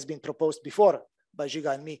known, this has been proposed before by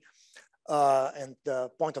Giga and me. And the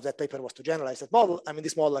point of that paper was to generalize that model. I mean,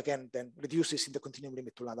 this model again then reduces in the continuum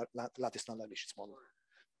limit to lattice Landau-Lifshitz model.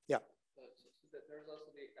 Yeah. So there's also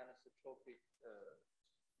the anisotropic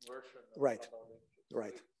version. Right.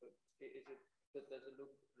 Right. So does it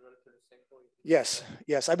look relatively simple? Yes.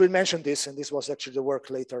 Yes. I will mention this, and this was actually the work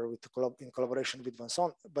later with in collaboration with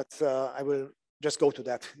Vincent. But I will just go to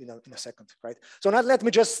that in a second. Right. So now let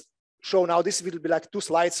me just show now. This will be like 2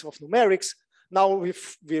 slides of numerics. Now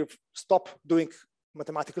we've stopped doing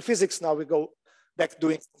mathematical physics. Now we go back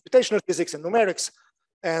doing computational physics and numerics,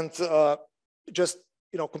 and just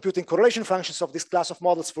computing correlation functions of this class of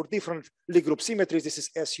models for different Lie group symmetries. This is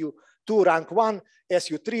SU2 rank 1,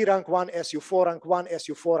 SU3 rank 1, SU4 rank 1,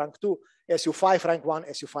 SU4 rank 2, SU5 rank 1,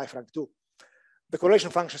 SU5 rank 2. The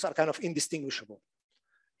correlation functions are kind of indistinguishable.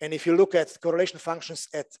 And if you look at correlation functions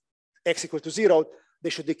at x equal to 0, they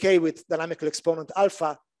should decay with dynamical exponent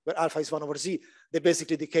alpha, where alpha is 1 over z. They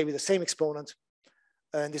basically decay with the same exponent.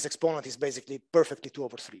 And this exponent is basically perfectly 2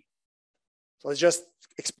 over 3. So it's just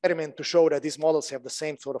experiment to show that these models have the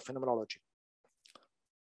same sort of phenomenology.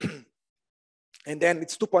 And then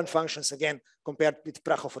it's 2-point functions, again, compared with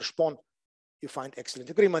Prachofer-Spon. You find excellent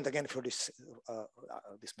agreement, again, for these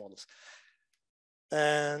models.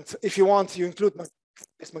 And if you want, you include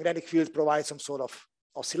this magnetic field provides some sort of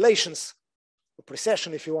oscillations, or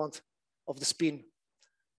precession, if you want, of the spin.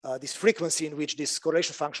 This frequency in which these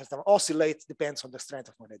correlation functions oscillate depends on the strength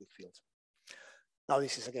of magnetic field. Now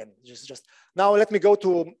this is again just now let me go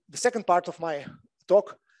to the second part of my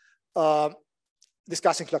talk,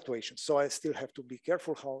 discussing fluctuations. So I still have to be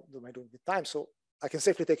careful how am I doing with time. So I can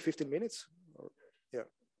safely take 15 minutes. Or, yeah.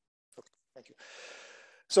 Okay. Thank you.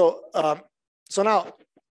 So so now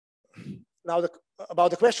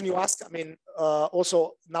about the question you asked. I mean,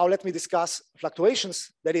 also now let me discuss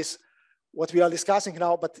fluctuations. That is what we are discussing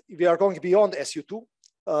now, but we are going beyond SU2.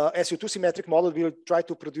 SU2 symmetric model will try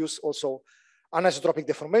to produce also anisotropic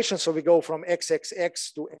deformation. So we go from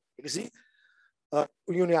XXX to XZ,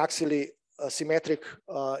 uniaxially symmetric,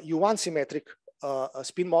 U1 symmetric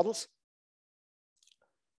spin models.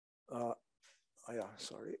 Yeah,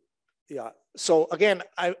 sorry. Yeah, so again,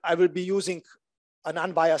 I will be using an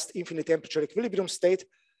unbiased infinite temperature equilibrium state,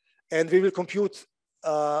 and we will compute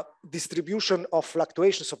distribution of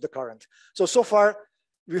fluctuations of the current. So far,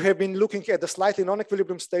 we have been looking at the slightly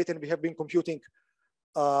non-equilibrium state, and we have been computing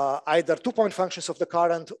either 2-point functions of the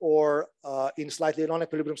current or in slightly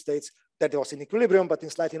non-equilibrium states that was in equilibrium, but in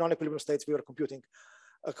slightly non-equilibrium states, we were computing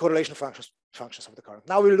correlation functions of the current.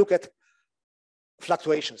 Now we'll look at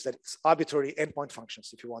fluctuations, that is arbitrary endpoint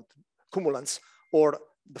functions, if you want, cumulants, or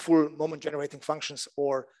the full moment generating functions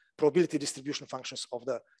or probability distribution functions of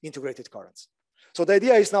the integrated currents. So the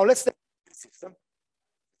idea is now let's take this system.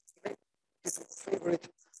 Favorite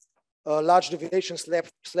large deviation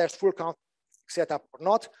slash full count setup or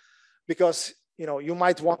not, because you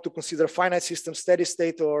might want to consider finite system, steady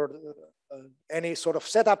state, or any sort of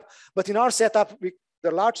setup. But in our setup,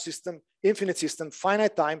 the large system, infinite system,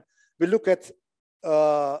 finite time, we look at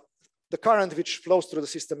the current which flows through the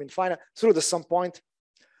system through the sum point.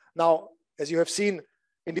 Now, as you have seen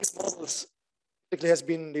in these models, it has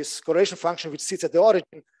been this correlation function which sits at the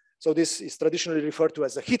origin. So this is traditionally referred to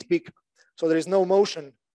as a heat peak. So there is no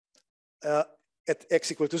motion at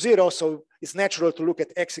x equal to 0. So it's natural to look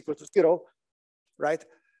at x equal to 0, right?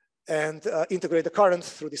 and integrate the current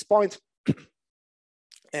through this point.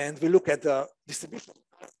 And we look at the distribution,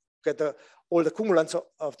 look at all the cumulants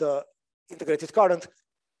of the integrated current,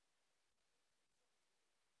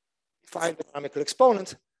 find the dynamical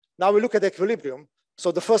exponent. Now we look at the equilibrium.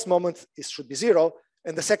 So the first moment should be 0,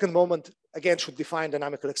 and the second moment, again, should define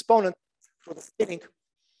dynamical exponent for the scaling.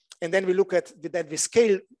 And then we look at, then we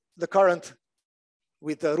scale the current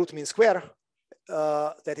with the root mean square,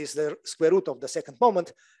 that is the square root of the second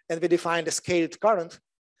moment, and we define the scaled current.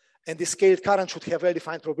 And this scaled current should have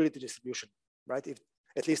well-defined probability distribution, right? If,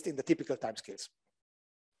 at least in the typical timescales.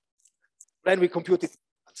 Then we compute it,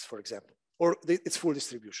 for example, or its full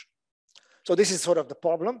distribution. So this is sort of the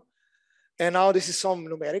problem. And now this is some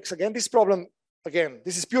numerics. Again, this problem, again,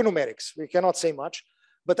 this is pure numerics. We cannot say much,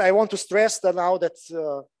 but I want to stress that now that,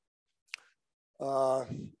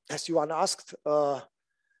 as Johan asked,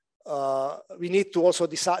 we need to also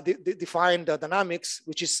define the dynamics,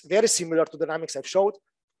 which is very similar to the dynamics I've showed.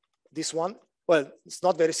 This one, well, it's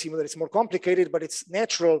not very similar, it's more complicated, but it's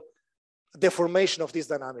natural deformation of these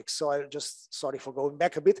dynamics. So I just, sorry for going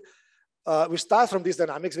back a bit. We start from this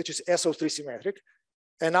dynamics, which is SO3 symmetric.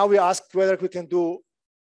 And now we ask whether we can do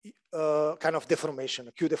kind of deformation,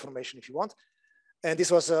 a Q deformation if you want. And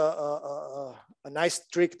this was a nice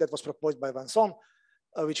trick that was proposed by Vanson,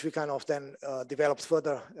 which we kind of then developed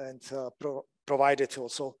further and provided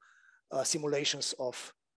also simulations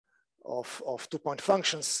of 2-point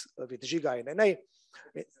functions with Giga and NA.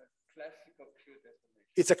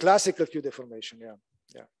 It's a classical Q deformation, yeah.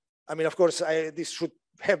 Yeah. I mean, of course, this should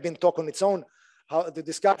have been talk on its own, how to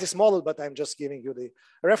discuss this model, but I'm just giving you the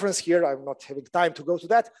reference here. I'm not having time to go to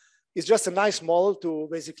that. It's just a nice model to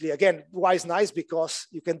basically, again, why is nice? Because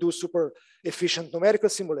you can do super efficient numerical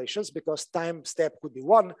simulations because time step could be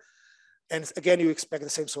 1. And again, you expect the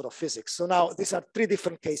same sort of physics. So now these are 3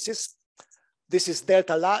 different cases. This is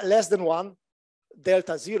delta less than 1,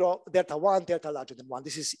 delta 0, delta 1, delta larger than 1.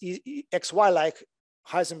 This is XY-like,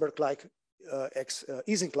 Heisenberg-like,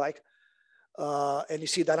 Ising-like. And you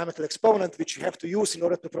see dynamical exponent, which you have to use in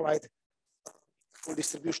order to provide full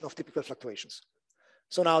distribution of typical fluctuations.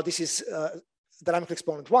 So now this is dynamical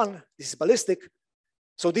exponent 1. This is ballistic.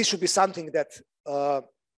 So this should be something that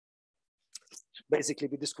basically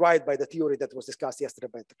be described by the theory that was discussed yesterday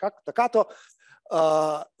by Takato.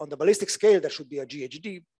 On the ballistic scale, there should be a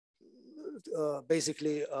GHD,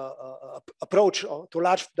 basically approach to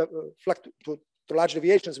large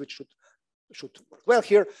deviations, which should work well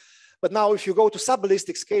here. But now, if you go to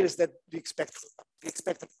sub-ballistic scales, that we expect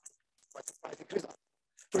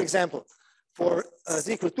for example, for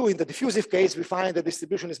z equal 2 in the diffusive case, we find the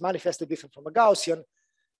distribution is manifestly different from a Gaussian.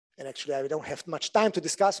 And actually, I don't have much time to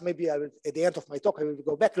discuss. Maybe I will, at the end of my talk, I will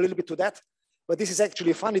go back a little bit to that. But this is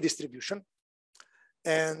actually a funny distribution.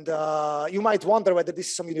 And you might wonder whether this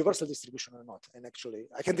is some universal distribution or not. And actually,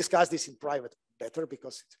 I can discuss this in private better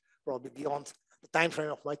because it's probably beyond the time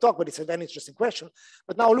frame of my talk, but it's a very interesting question.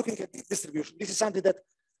 But now looking at this distribution, this is something that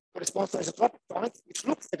corresponds to an isotropic point, which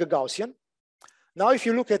looks like a Gaussian. Now, if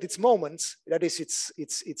you look at its moments, that is,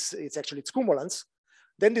 it's actually its cumulants,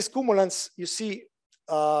 then this cumulants you see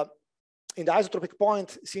in the isotropic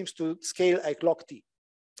point seems to scale like log t.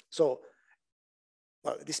 So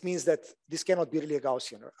this means that this cannot be really a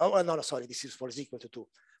Gaussian. No, sorry, this is for z equal to 2.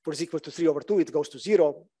 For z equal to 3/2, it goes to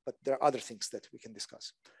 0, but there are other things that we can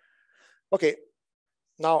discuss. Okay,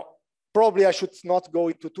 now probably I should not go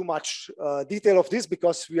into too much detail of this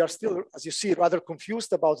because we are still, as you see, rather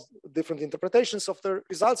confused about different interpretations of the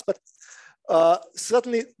results. But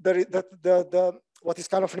certainly, what is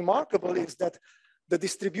kind of remarkable is that the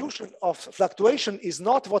distribution of fluctuation is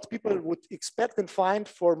not what people would expect and find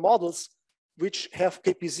for models which have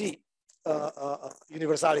KPZ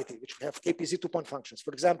universality, which have KPZ 2-point functions.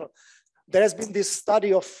 For example, there has been this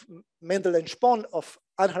study of Mendel and Spohn of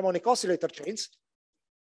anharmonic oscillator chains,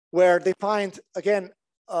 where they find, again,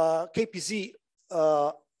 KPZ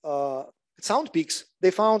sound peaks.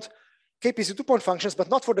 They found KPZ 2-point functions, but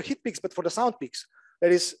not for the heat peaks, but for the sound peaks.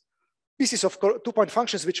 That is, pieces of 2-point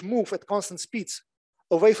functions which move at constant speeds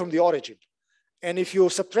away from the origin. And if you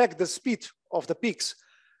subtract the speed of the peaks,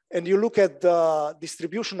 and you look at the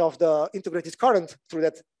distribution of the integrated current through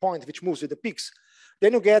that point which moves with the peaks,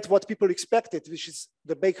 then you get what people expected, which is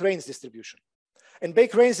the Baker-Rains distribution. And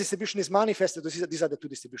Baker-Rains distribution is manifested, these are the 2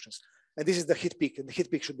 distributions. And this is the heat peak, and the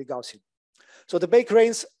heat peak should be Gaussian. So the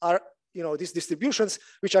Baker-Rains are, these distributions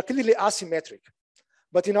which are clearly asymmetric.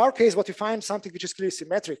 But in our case, what we find something which is clearly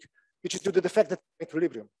symmetric, which is due to the fact that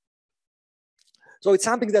equilibrium. So it's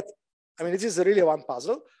something that, I mean, this is really one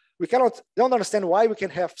puzzle. We don't understand why we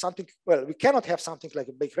can have something, well, we cannot have something like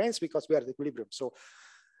a Baker-Rains because we are at equilibrium. So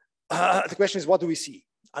the question is, what do we see?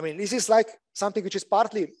 I mean, this is like something which is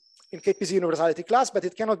partly in KPZ universality class, but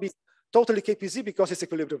it cannot be totally KPZ because it's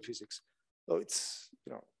equilibrium physics. So it's,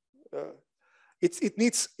 you know, it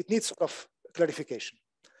needs sort of clarification.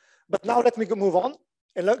 But now let me move on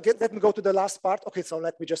and let me go to the last part. Okay, so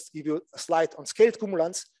let me just give you a slide on scaled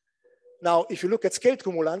cumulants. Now, if you look at scaled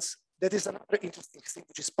cumulants, that is another interesting thing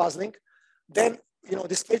which is puzzling. Then, you know,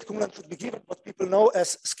 the scaled cumulant would be given what people know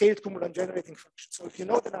as scaled cumulant generating function. So if you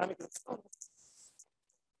know the dynamical exponent,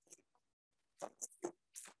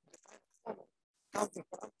 counting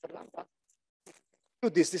parameter lambda, do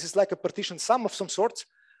this is like a partition sum of some sort.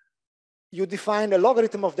 You define a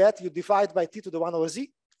logarithm of that, you divide by t to the 1 over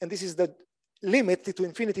z, and this is the limit. T to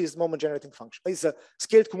infinity is moment generating function. It's a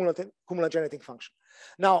scaled cumulant generating function.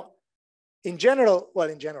 Now, in general,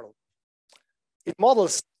 in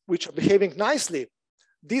models which are behaving nicely,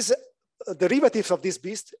 these derivatives of this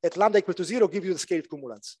beast at lambda equal to 0 give you the scaled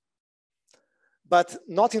cumulants, but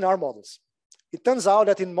not in our models. It turns out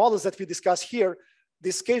that in models that we discuss here,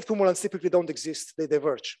 these scaled cumulants typically don't exist, they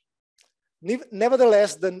diverge.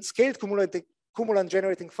 Nevertheless, the scaled cumulant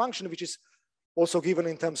generating function, which is also given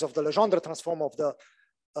in terms of the Legendre transform of the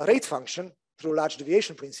rate function through large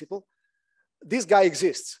deviation principle, this guy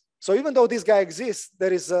exists. So even though this guy exists,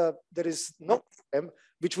 there is no problem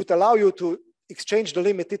which would allow you to exchange the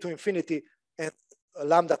limit t to infinity and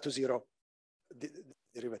lambda to 0, the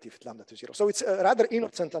derivative at lambda to 0. So it's a rather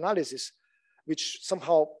innocent analysis, which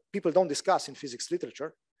somehow people don't discuss in physics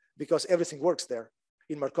literature because everything works there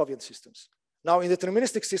in Markovian systems. Now in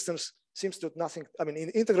deterministic systems, seems to nothing, I mean,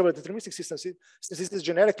 in integrable deterministic systems, this is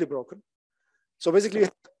generically broken. So basically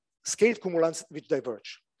scaled cumulants which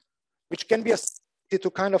diverge, which can be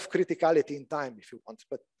to kind of criticality in time if you want,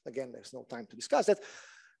 but again, there's no time to discuss that.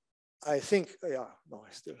 I think, yeah, no,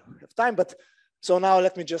 I still have time, but so now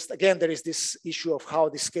let me just, again, there is this issue of how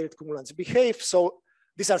the scaled cumulants behave. So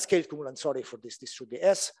these are scaled cumulants, sorry for this should be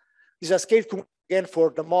S. These are scaled cumulants again for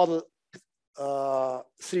the model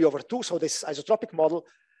 3 over 2, so this isotropic model.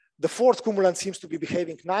 The fourth cumulant seems to be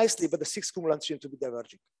behaving nicely, but the sixth cumulant seems to be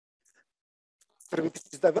diverging.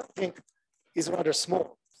 This diverging is rather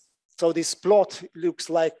small. So this plot looks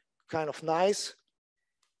like kind of nice.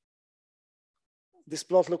 This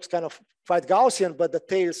plot looks kind of quite Gaussian, but the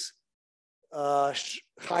tails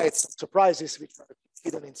hide some surprises which are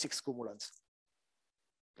hidden in 6 cumulants.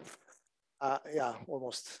 Yeah,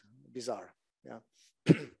 almost bizarre. Yeah.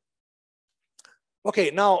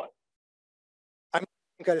 Okay, now I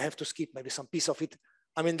think I'll have to skip maybe some piece of it.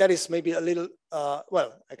 I mean, that is maybe a little,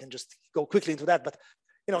 well, I can just go quickly into that, but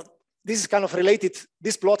you know, this is kind of related.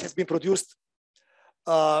 This plot has been produced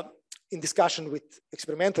in discussion with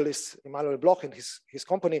experimentalists, Emmanuel Bloch and his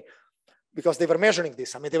company, because they were measuring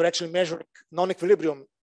this. I mean, they were actually measuring non-equilibrium,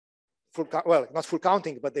 well, not full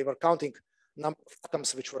counting, but they were counting number of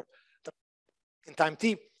atoms which were in time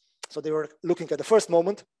t. So they were looking at the first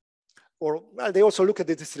moment, or well, they also look at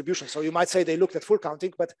the distribution. So you might say they looked at full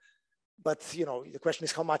counting, but you know, the question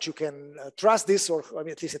is how much you can trust this, or I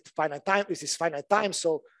mean, at least at finite time. This is finite time,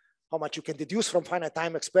 so how much you can deduce from finite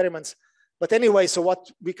time experiments. But anyway, so what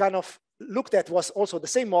we kind of looked at was also the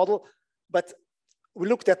same model, but we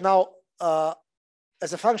looked at now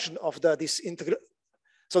as a function of this integral.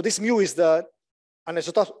 So this mu is the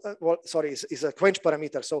anisotropic, well, sorry, is a quench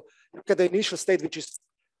parameter. So look at the initial state, which is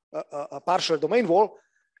a partial domain wall,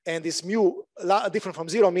 and this mu different from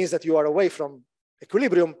 0 means that you are away from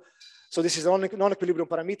equilibrium. So this is a non-equilibrium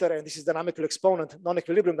parameter, and this is dynamical exponent,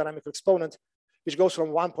 non-equilibrium dynamical exponent, which goes from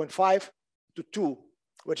 1.5 to 2,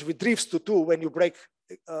 which drifts to 2 when you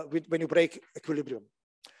break equilibrium.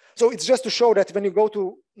 So it's just to show that when you go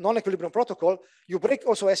to non-equilibrium protocol, you break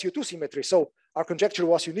also SU2 symmetry. So our conjecture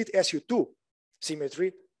was you need SU2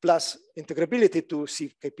 symmetry plus integrability to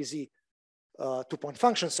see KPZ 2-point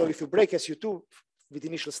function. So if you break SU2 with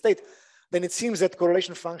initial state, then it seems that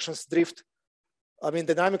correlation functions drift. I mean,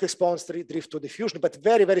 the dynamical exponents drift to diffusion, but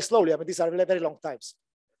very, very slowly. I mean, these are very long times.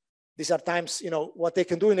 These are times, you know, what they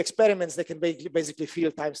can do in experiments, they can basically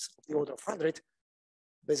feel times of the order of 100.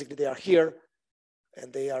 Basically, they are here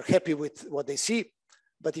and they are happy with what they see.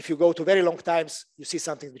 But if you go to very long times, you see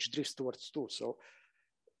something which drifts towards 2. So,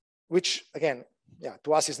 which again, yeah,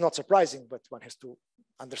 to us is not surprising, but one has to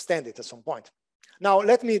understand it at some point. Now,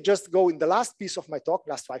 let me just go in the last piece of my talk,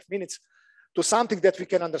 last 5 minutes, to something that we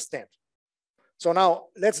can understand. So now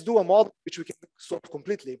let's do a model which we can solve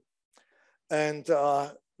completely and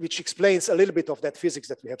which explains a little bit of that physics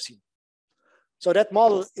that we have seen. So that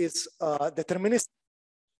model is deterministic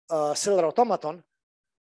cellular automaton.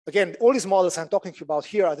 Again, all these models I'm talking about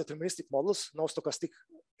here are deterministic models, no stochastic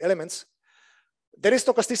elements. There is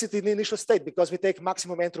stochasticity in the initial state because we take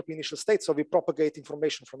maximum entropy initial state. So we propagate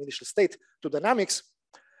information from initial state to dynamics.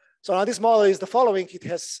 So now this model is the following. It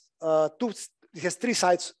has three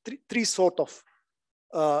sides, three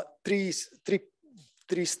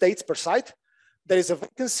states per side. There is a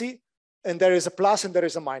vacancy, and there is a plus, and there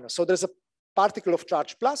is a minus. So there's a particle of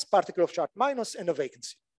charge plus, particle of charge minus, and a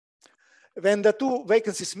vacancy. When the two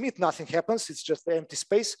vacancies meet, nothing happens. It's just the empty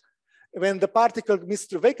space. When the particle meets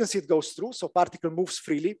the vacancy, it goes through. So particle moves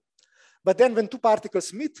freely. But then when two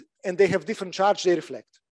particles meet and they have different charge, they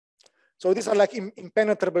reflect. So these are like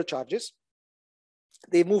impenetrable charges.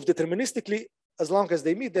 They move deterministically. As long as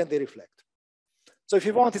they meet, then they reflect. So if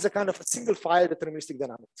you want, it's a kind of a single file deterministic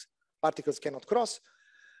dynamics. Particles cannot cross.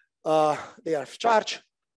 They are charged.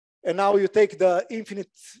 And now you take the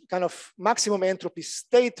infinite kind of maximum entropy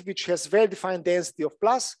state, which has well-defined density of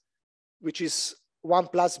plus, which is 1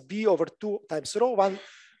 plus b over 2 times rho, one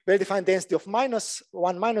well-defined density of minus,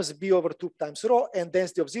 1 minus b over 2 times rho, and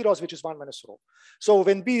density of zeros, which is 1 minus rho. So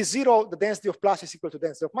when b is 0, the density of plus is equal to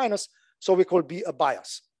density of minus, so we call b a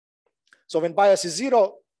bias. So when bias is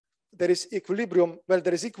 0, there is equilibrium, well,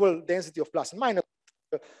 there is equal density of plus and minus,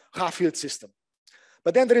 half-field system.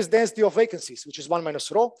 But then there is density of vacancies, which is 1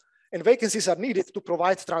 minus rho, and vacancies are needed to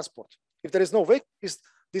provide transport. If there is no vacancies,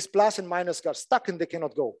 this plus and minus are stuck and they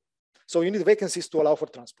cannot go. So you need vacancies to allow for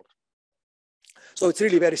transport. So it's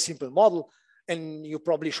really a very simple model, and you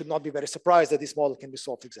probably should not be very surprised that this model can be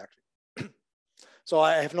solved exactly. So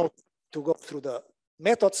I have no to go through the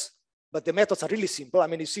methods, but the methods are really simple. I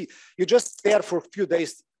mean, you see, you just stare for a few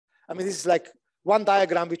days. I mean, this is like one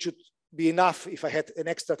diagram, which should be enough if I had an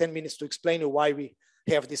extra 10 minutes to explain you why we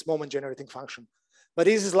have this moment generating function. But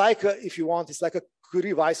this is like, if you want, it's like a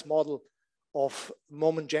Curie-Weiss model of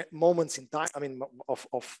moments in time, I mean,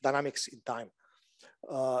 of dynamics in time,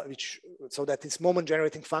 so that this moment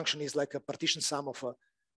generating function is like a partition sum of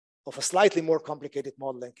a slightly more complicated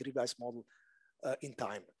model than Curie-Weiss model in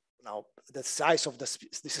time. Now, the size of this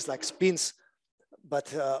is like spins,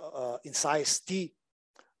 but in size t,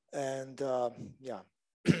 and yeah.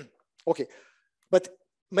 Okay, but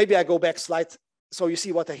maybe I go back slide. So you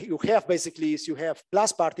see what you have basically is you have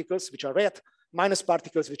plus particles, which are red, minus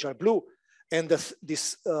particles, which are blue, and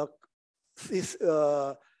these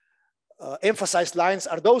emphasized lines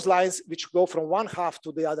are those lines which go from one half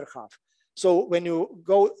to the other half. So when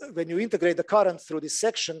you integrate the current through this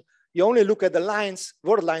section, you only look at the lines,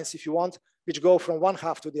 word lines, if you want, which go from one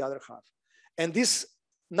half to the other half. And this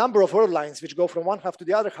number of word lines which go from one half to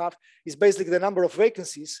the other half is basically the number of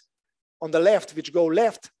vacancies on the left which go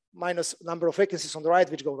left minus number of vacancies on the right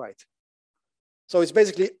which go right. So it's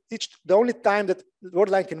basically the only time that the word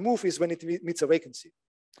line can move is when it meets a vacancy.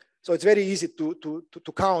 So it's very easy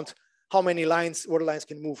to count how many word lines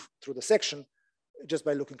can move through the section just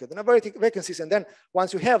by looking at the number of vacancies. And then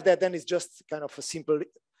once you have that, then it's just kind of a simple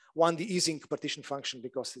 1D Ising partition function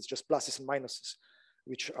because it's just pluses and minuses,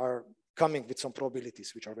 which are coming with some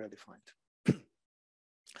probabilities which are well defined.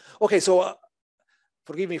 Okay, so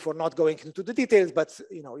forgive me for not going into the details, but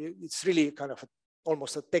you know, it's really kind of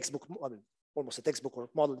almost a textbook, almost a textbook or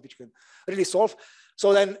model which you can really solve.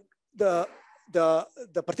 So then the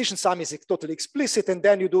partition sum is totally explicit, and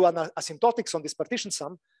then you do an asymptotics on this partition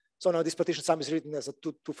sum. So now this partition sum is written as a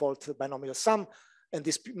two-fold binomial sum, and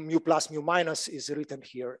this mu plus mu minus is written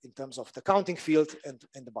here in terms of the counting field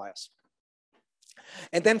and the bias.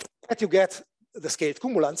 And then that you get the scaled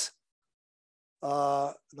cumulants.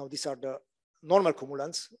 Now these are the normal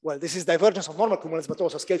cumulants. Well, this is divergence of normal cumulants, but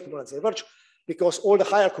also scaled cumulants diverge because all the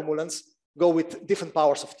higher cumulants go with different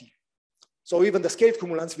powers of t. So even the scaled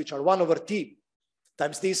cumulants, which are 1 over t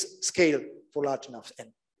times this, scale for large enough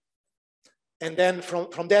n. And then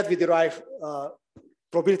from that we derive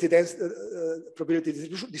probability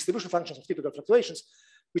distribution functions of typical fluctuations,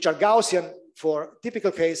 which are Gaussian for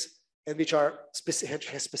typical case and which are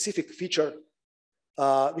has specific feature.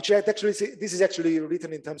 Which actually, this is actually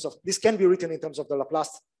written in terms of, this can be written in terms of the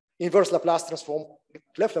Laplace, inverse Laplace transform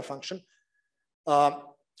Leffler function.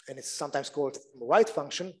 And it's sometimes called White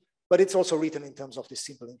function, but it's also written in terms of this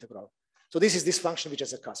simple integral. So this is this function which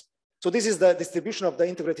has a cusp. So this is the distribution of the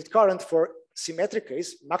integrated current for symmetric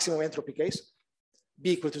case, maximum entropy case,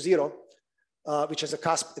 B equal to 0, which has a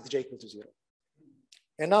cusp at J equal to 0.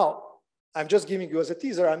 And now I'm just giving you as a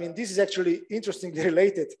teaser. I mean, this is actually interestingly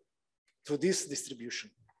related to this distribution.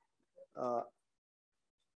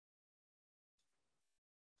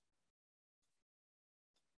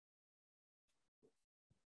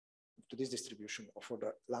 To this distribution for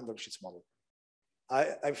the Landau-Lifshitz model.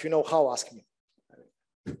 If you know how, ask me.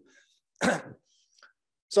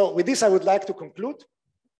 So with this, I would like to conclude.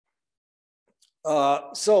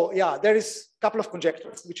 So yeah, there is a couple of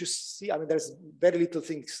conjectures which you see. I mean, there's very little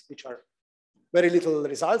things which are very little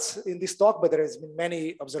results in this talk, but there has been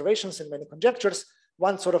many observations and many conjectures.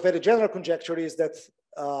 One sort of very general conjecture is that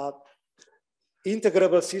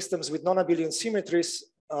integrable systems with non-abelian symmetries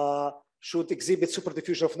should exhibit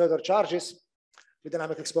superdiffusion of Noether charges with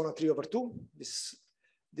dynamic exponent 3/2.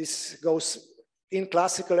 This goes in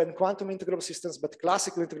classical and quantum integrable systems, but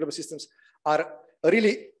classical integrable systems are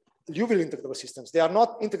really Ljubljana integrable systems. They are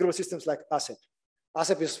not integrable systems like ASEP.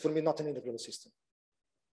 ASEP is for me not an integrable system.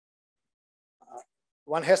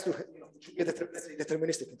 One has to be a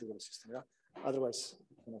deterministic integrable system, yeah? Otherwise,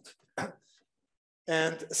 not.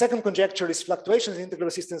 And the second conjecture is fluctuations in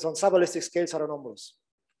integrable systems on subballistic scales are anomalous.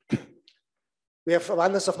 We have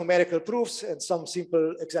abundance of numerical proofs and some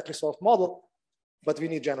simple exactly solved model, but we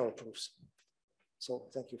need general proofs. So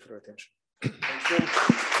thank you for your attention. Thank you.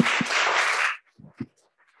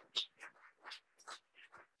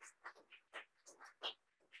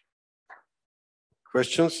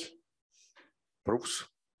 Questions? Proofs?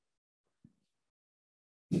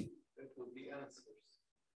 That will be answers.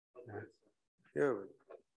 Yeah,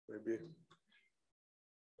 maybe.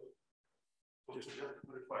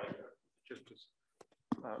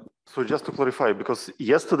 So just to clarify, because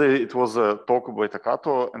yesterday it was a talk by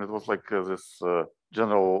Takato, and it was like this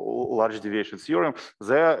general large deviation theorem.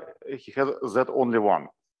 There he had that only one,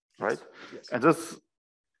 right? Yes.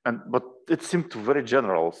 But it seemed very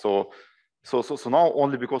general. So now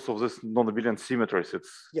only because of this non-abelian symmetries,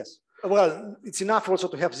 it's yes. Well, it's enough also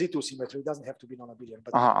to have Z2 symmetry. It doesn't have to be non-abelian.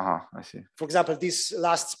 But I see. For example, this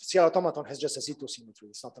last CL automaton has just a Z2 symmetry.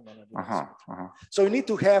 It's not a non-abelian symmetry. So you need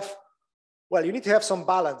to have, well, you need to have some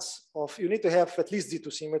balance of, you need to have at least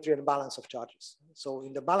Z2 symmetry and balance of charges. So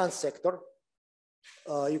in the balance sector,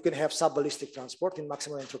 you can have subballistic transport in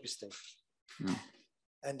maximum entropy state.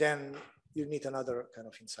 And then you need another kind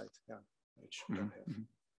of insight. Yeah, which you don't have.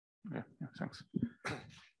 Yeah, thanks.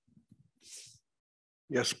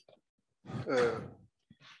 Yes.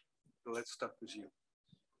 Let's start with you.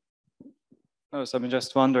 Oh, so I'm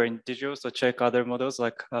just wondering, did you also check other models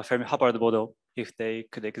like Fermi-Hubbard model, if they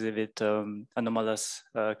could exhibit anomalous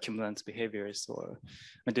cumulant behaviors, or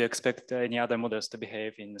do you expect any other models to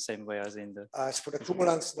behave in the same way as in the? As for the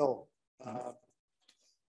cumulants, no.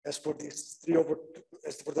 As for this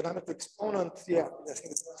as for the dynamic exponent, yeah, I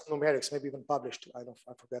think it's numerics, maybe even published. I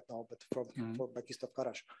forget now, but by Christoph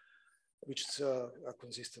Karash, which is are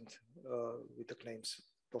consistent with the claims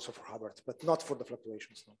also for Hubbard, but not for the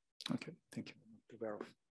fluctuations. No. Okay, thank you. Not aware of.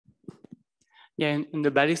 Yeah, in the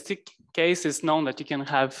ballistic case, it's known that you can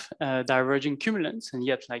have diverging cumulants, and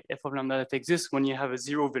yet like f of lambda that exists when you have a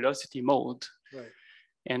zero velocity mode. Right.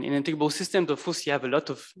 And in integrable systems, of course, you have a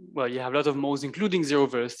lot of, well, you have a lot of modes, including zero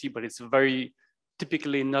velocity, but it's very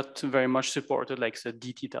typically not very much supported, like so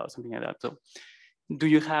d theta or something like that. So do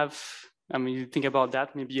you have, I mean, you think about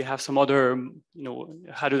that, maybe you have some other, you know,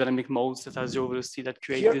 hydrodynamic modes that are zero velocity that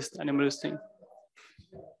create this anomalous thing?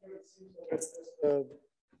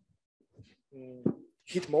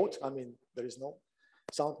 Heat mode, I mean, there is no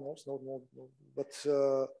sound modes, no mode, but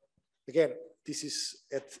again, this is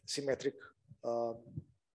at symmetric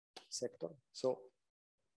sector. So,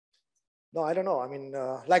 no, I don't know. I mean,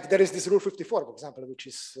 like there is this rule 54, for example, which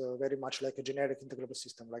is very much like a generic integrable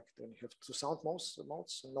system. Like then you have two sound modes,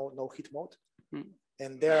 no heat mode,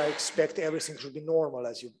 and there I expect everything should be normal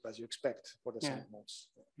as you expect for the sound modes.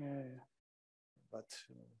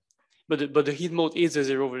 But the heat mode is a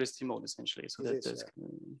zero velocity mode essentially. So that is,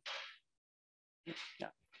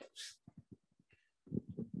 yeah.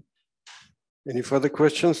 Any further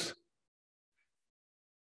questions?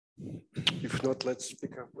 If not, let's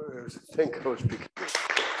pick up. Thank our speaker.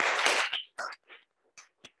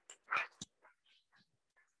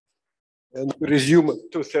 And resume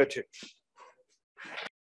at 2:30.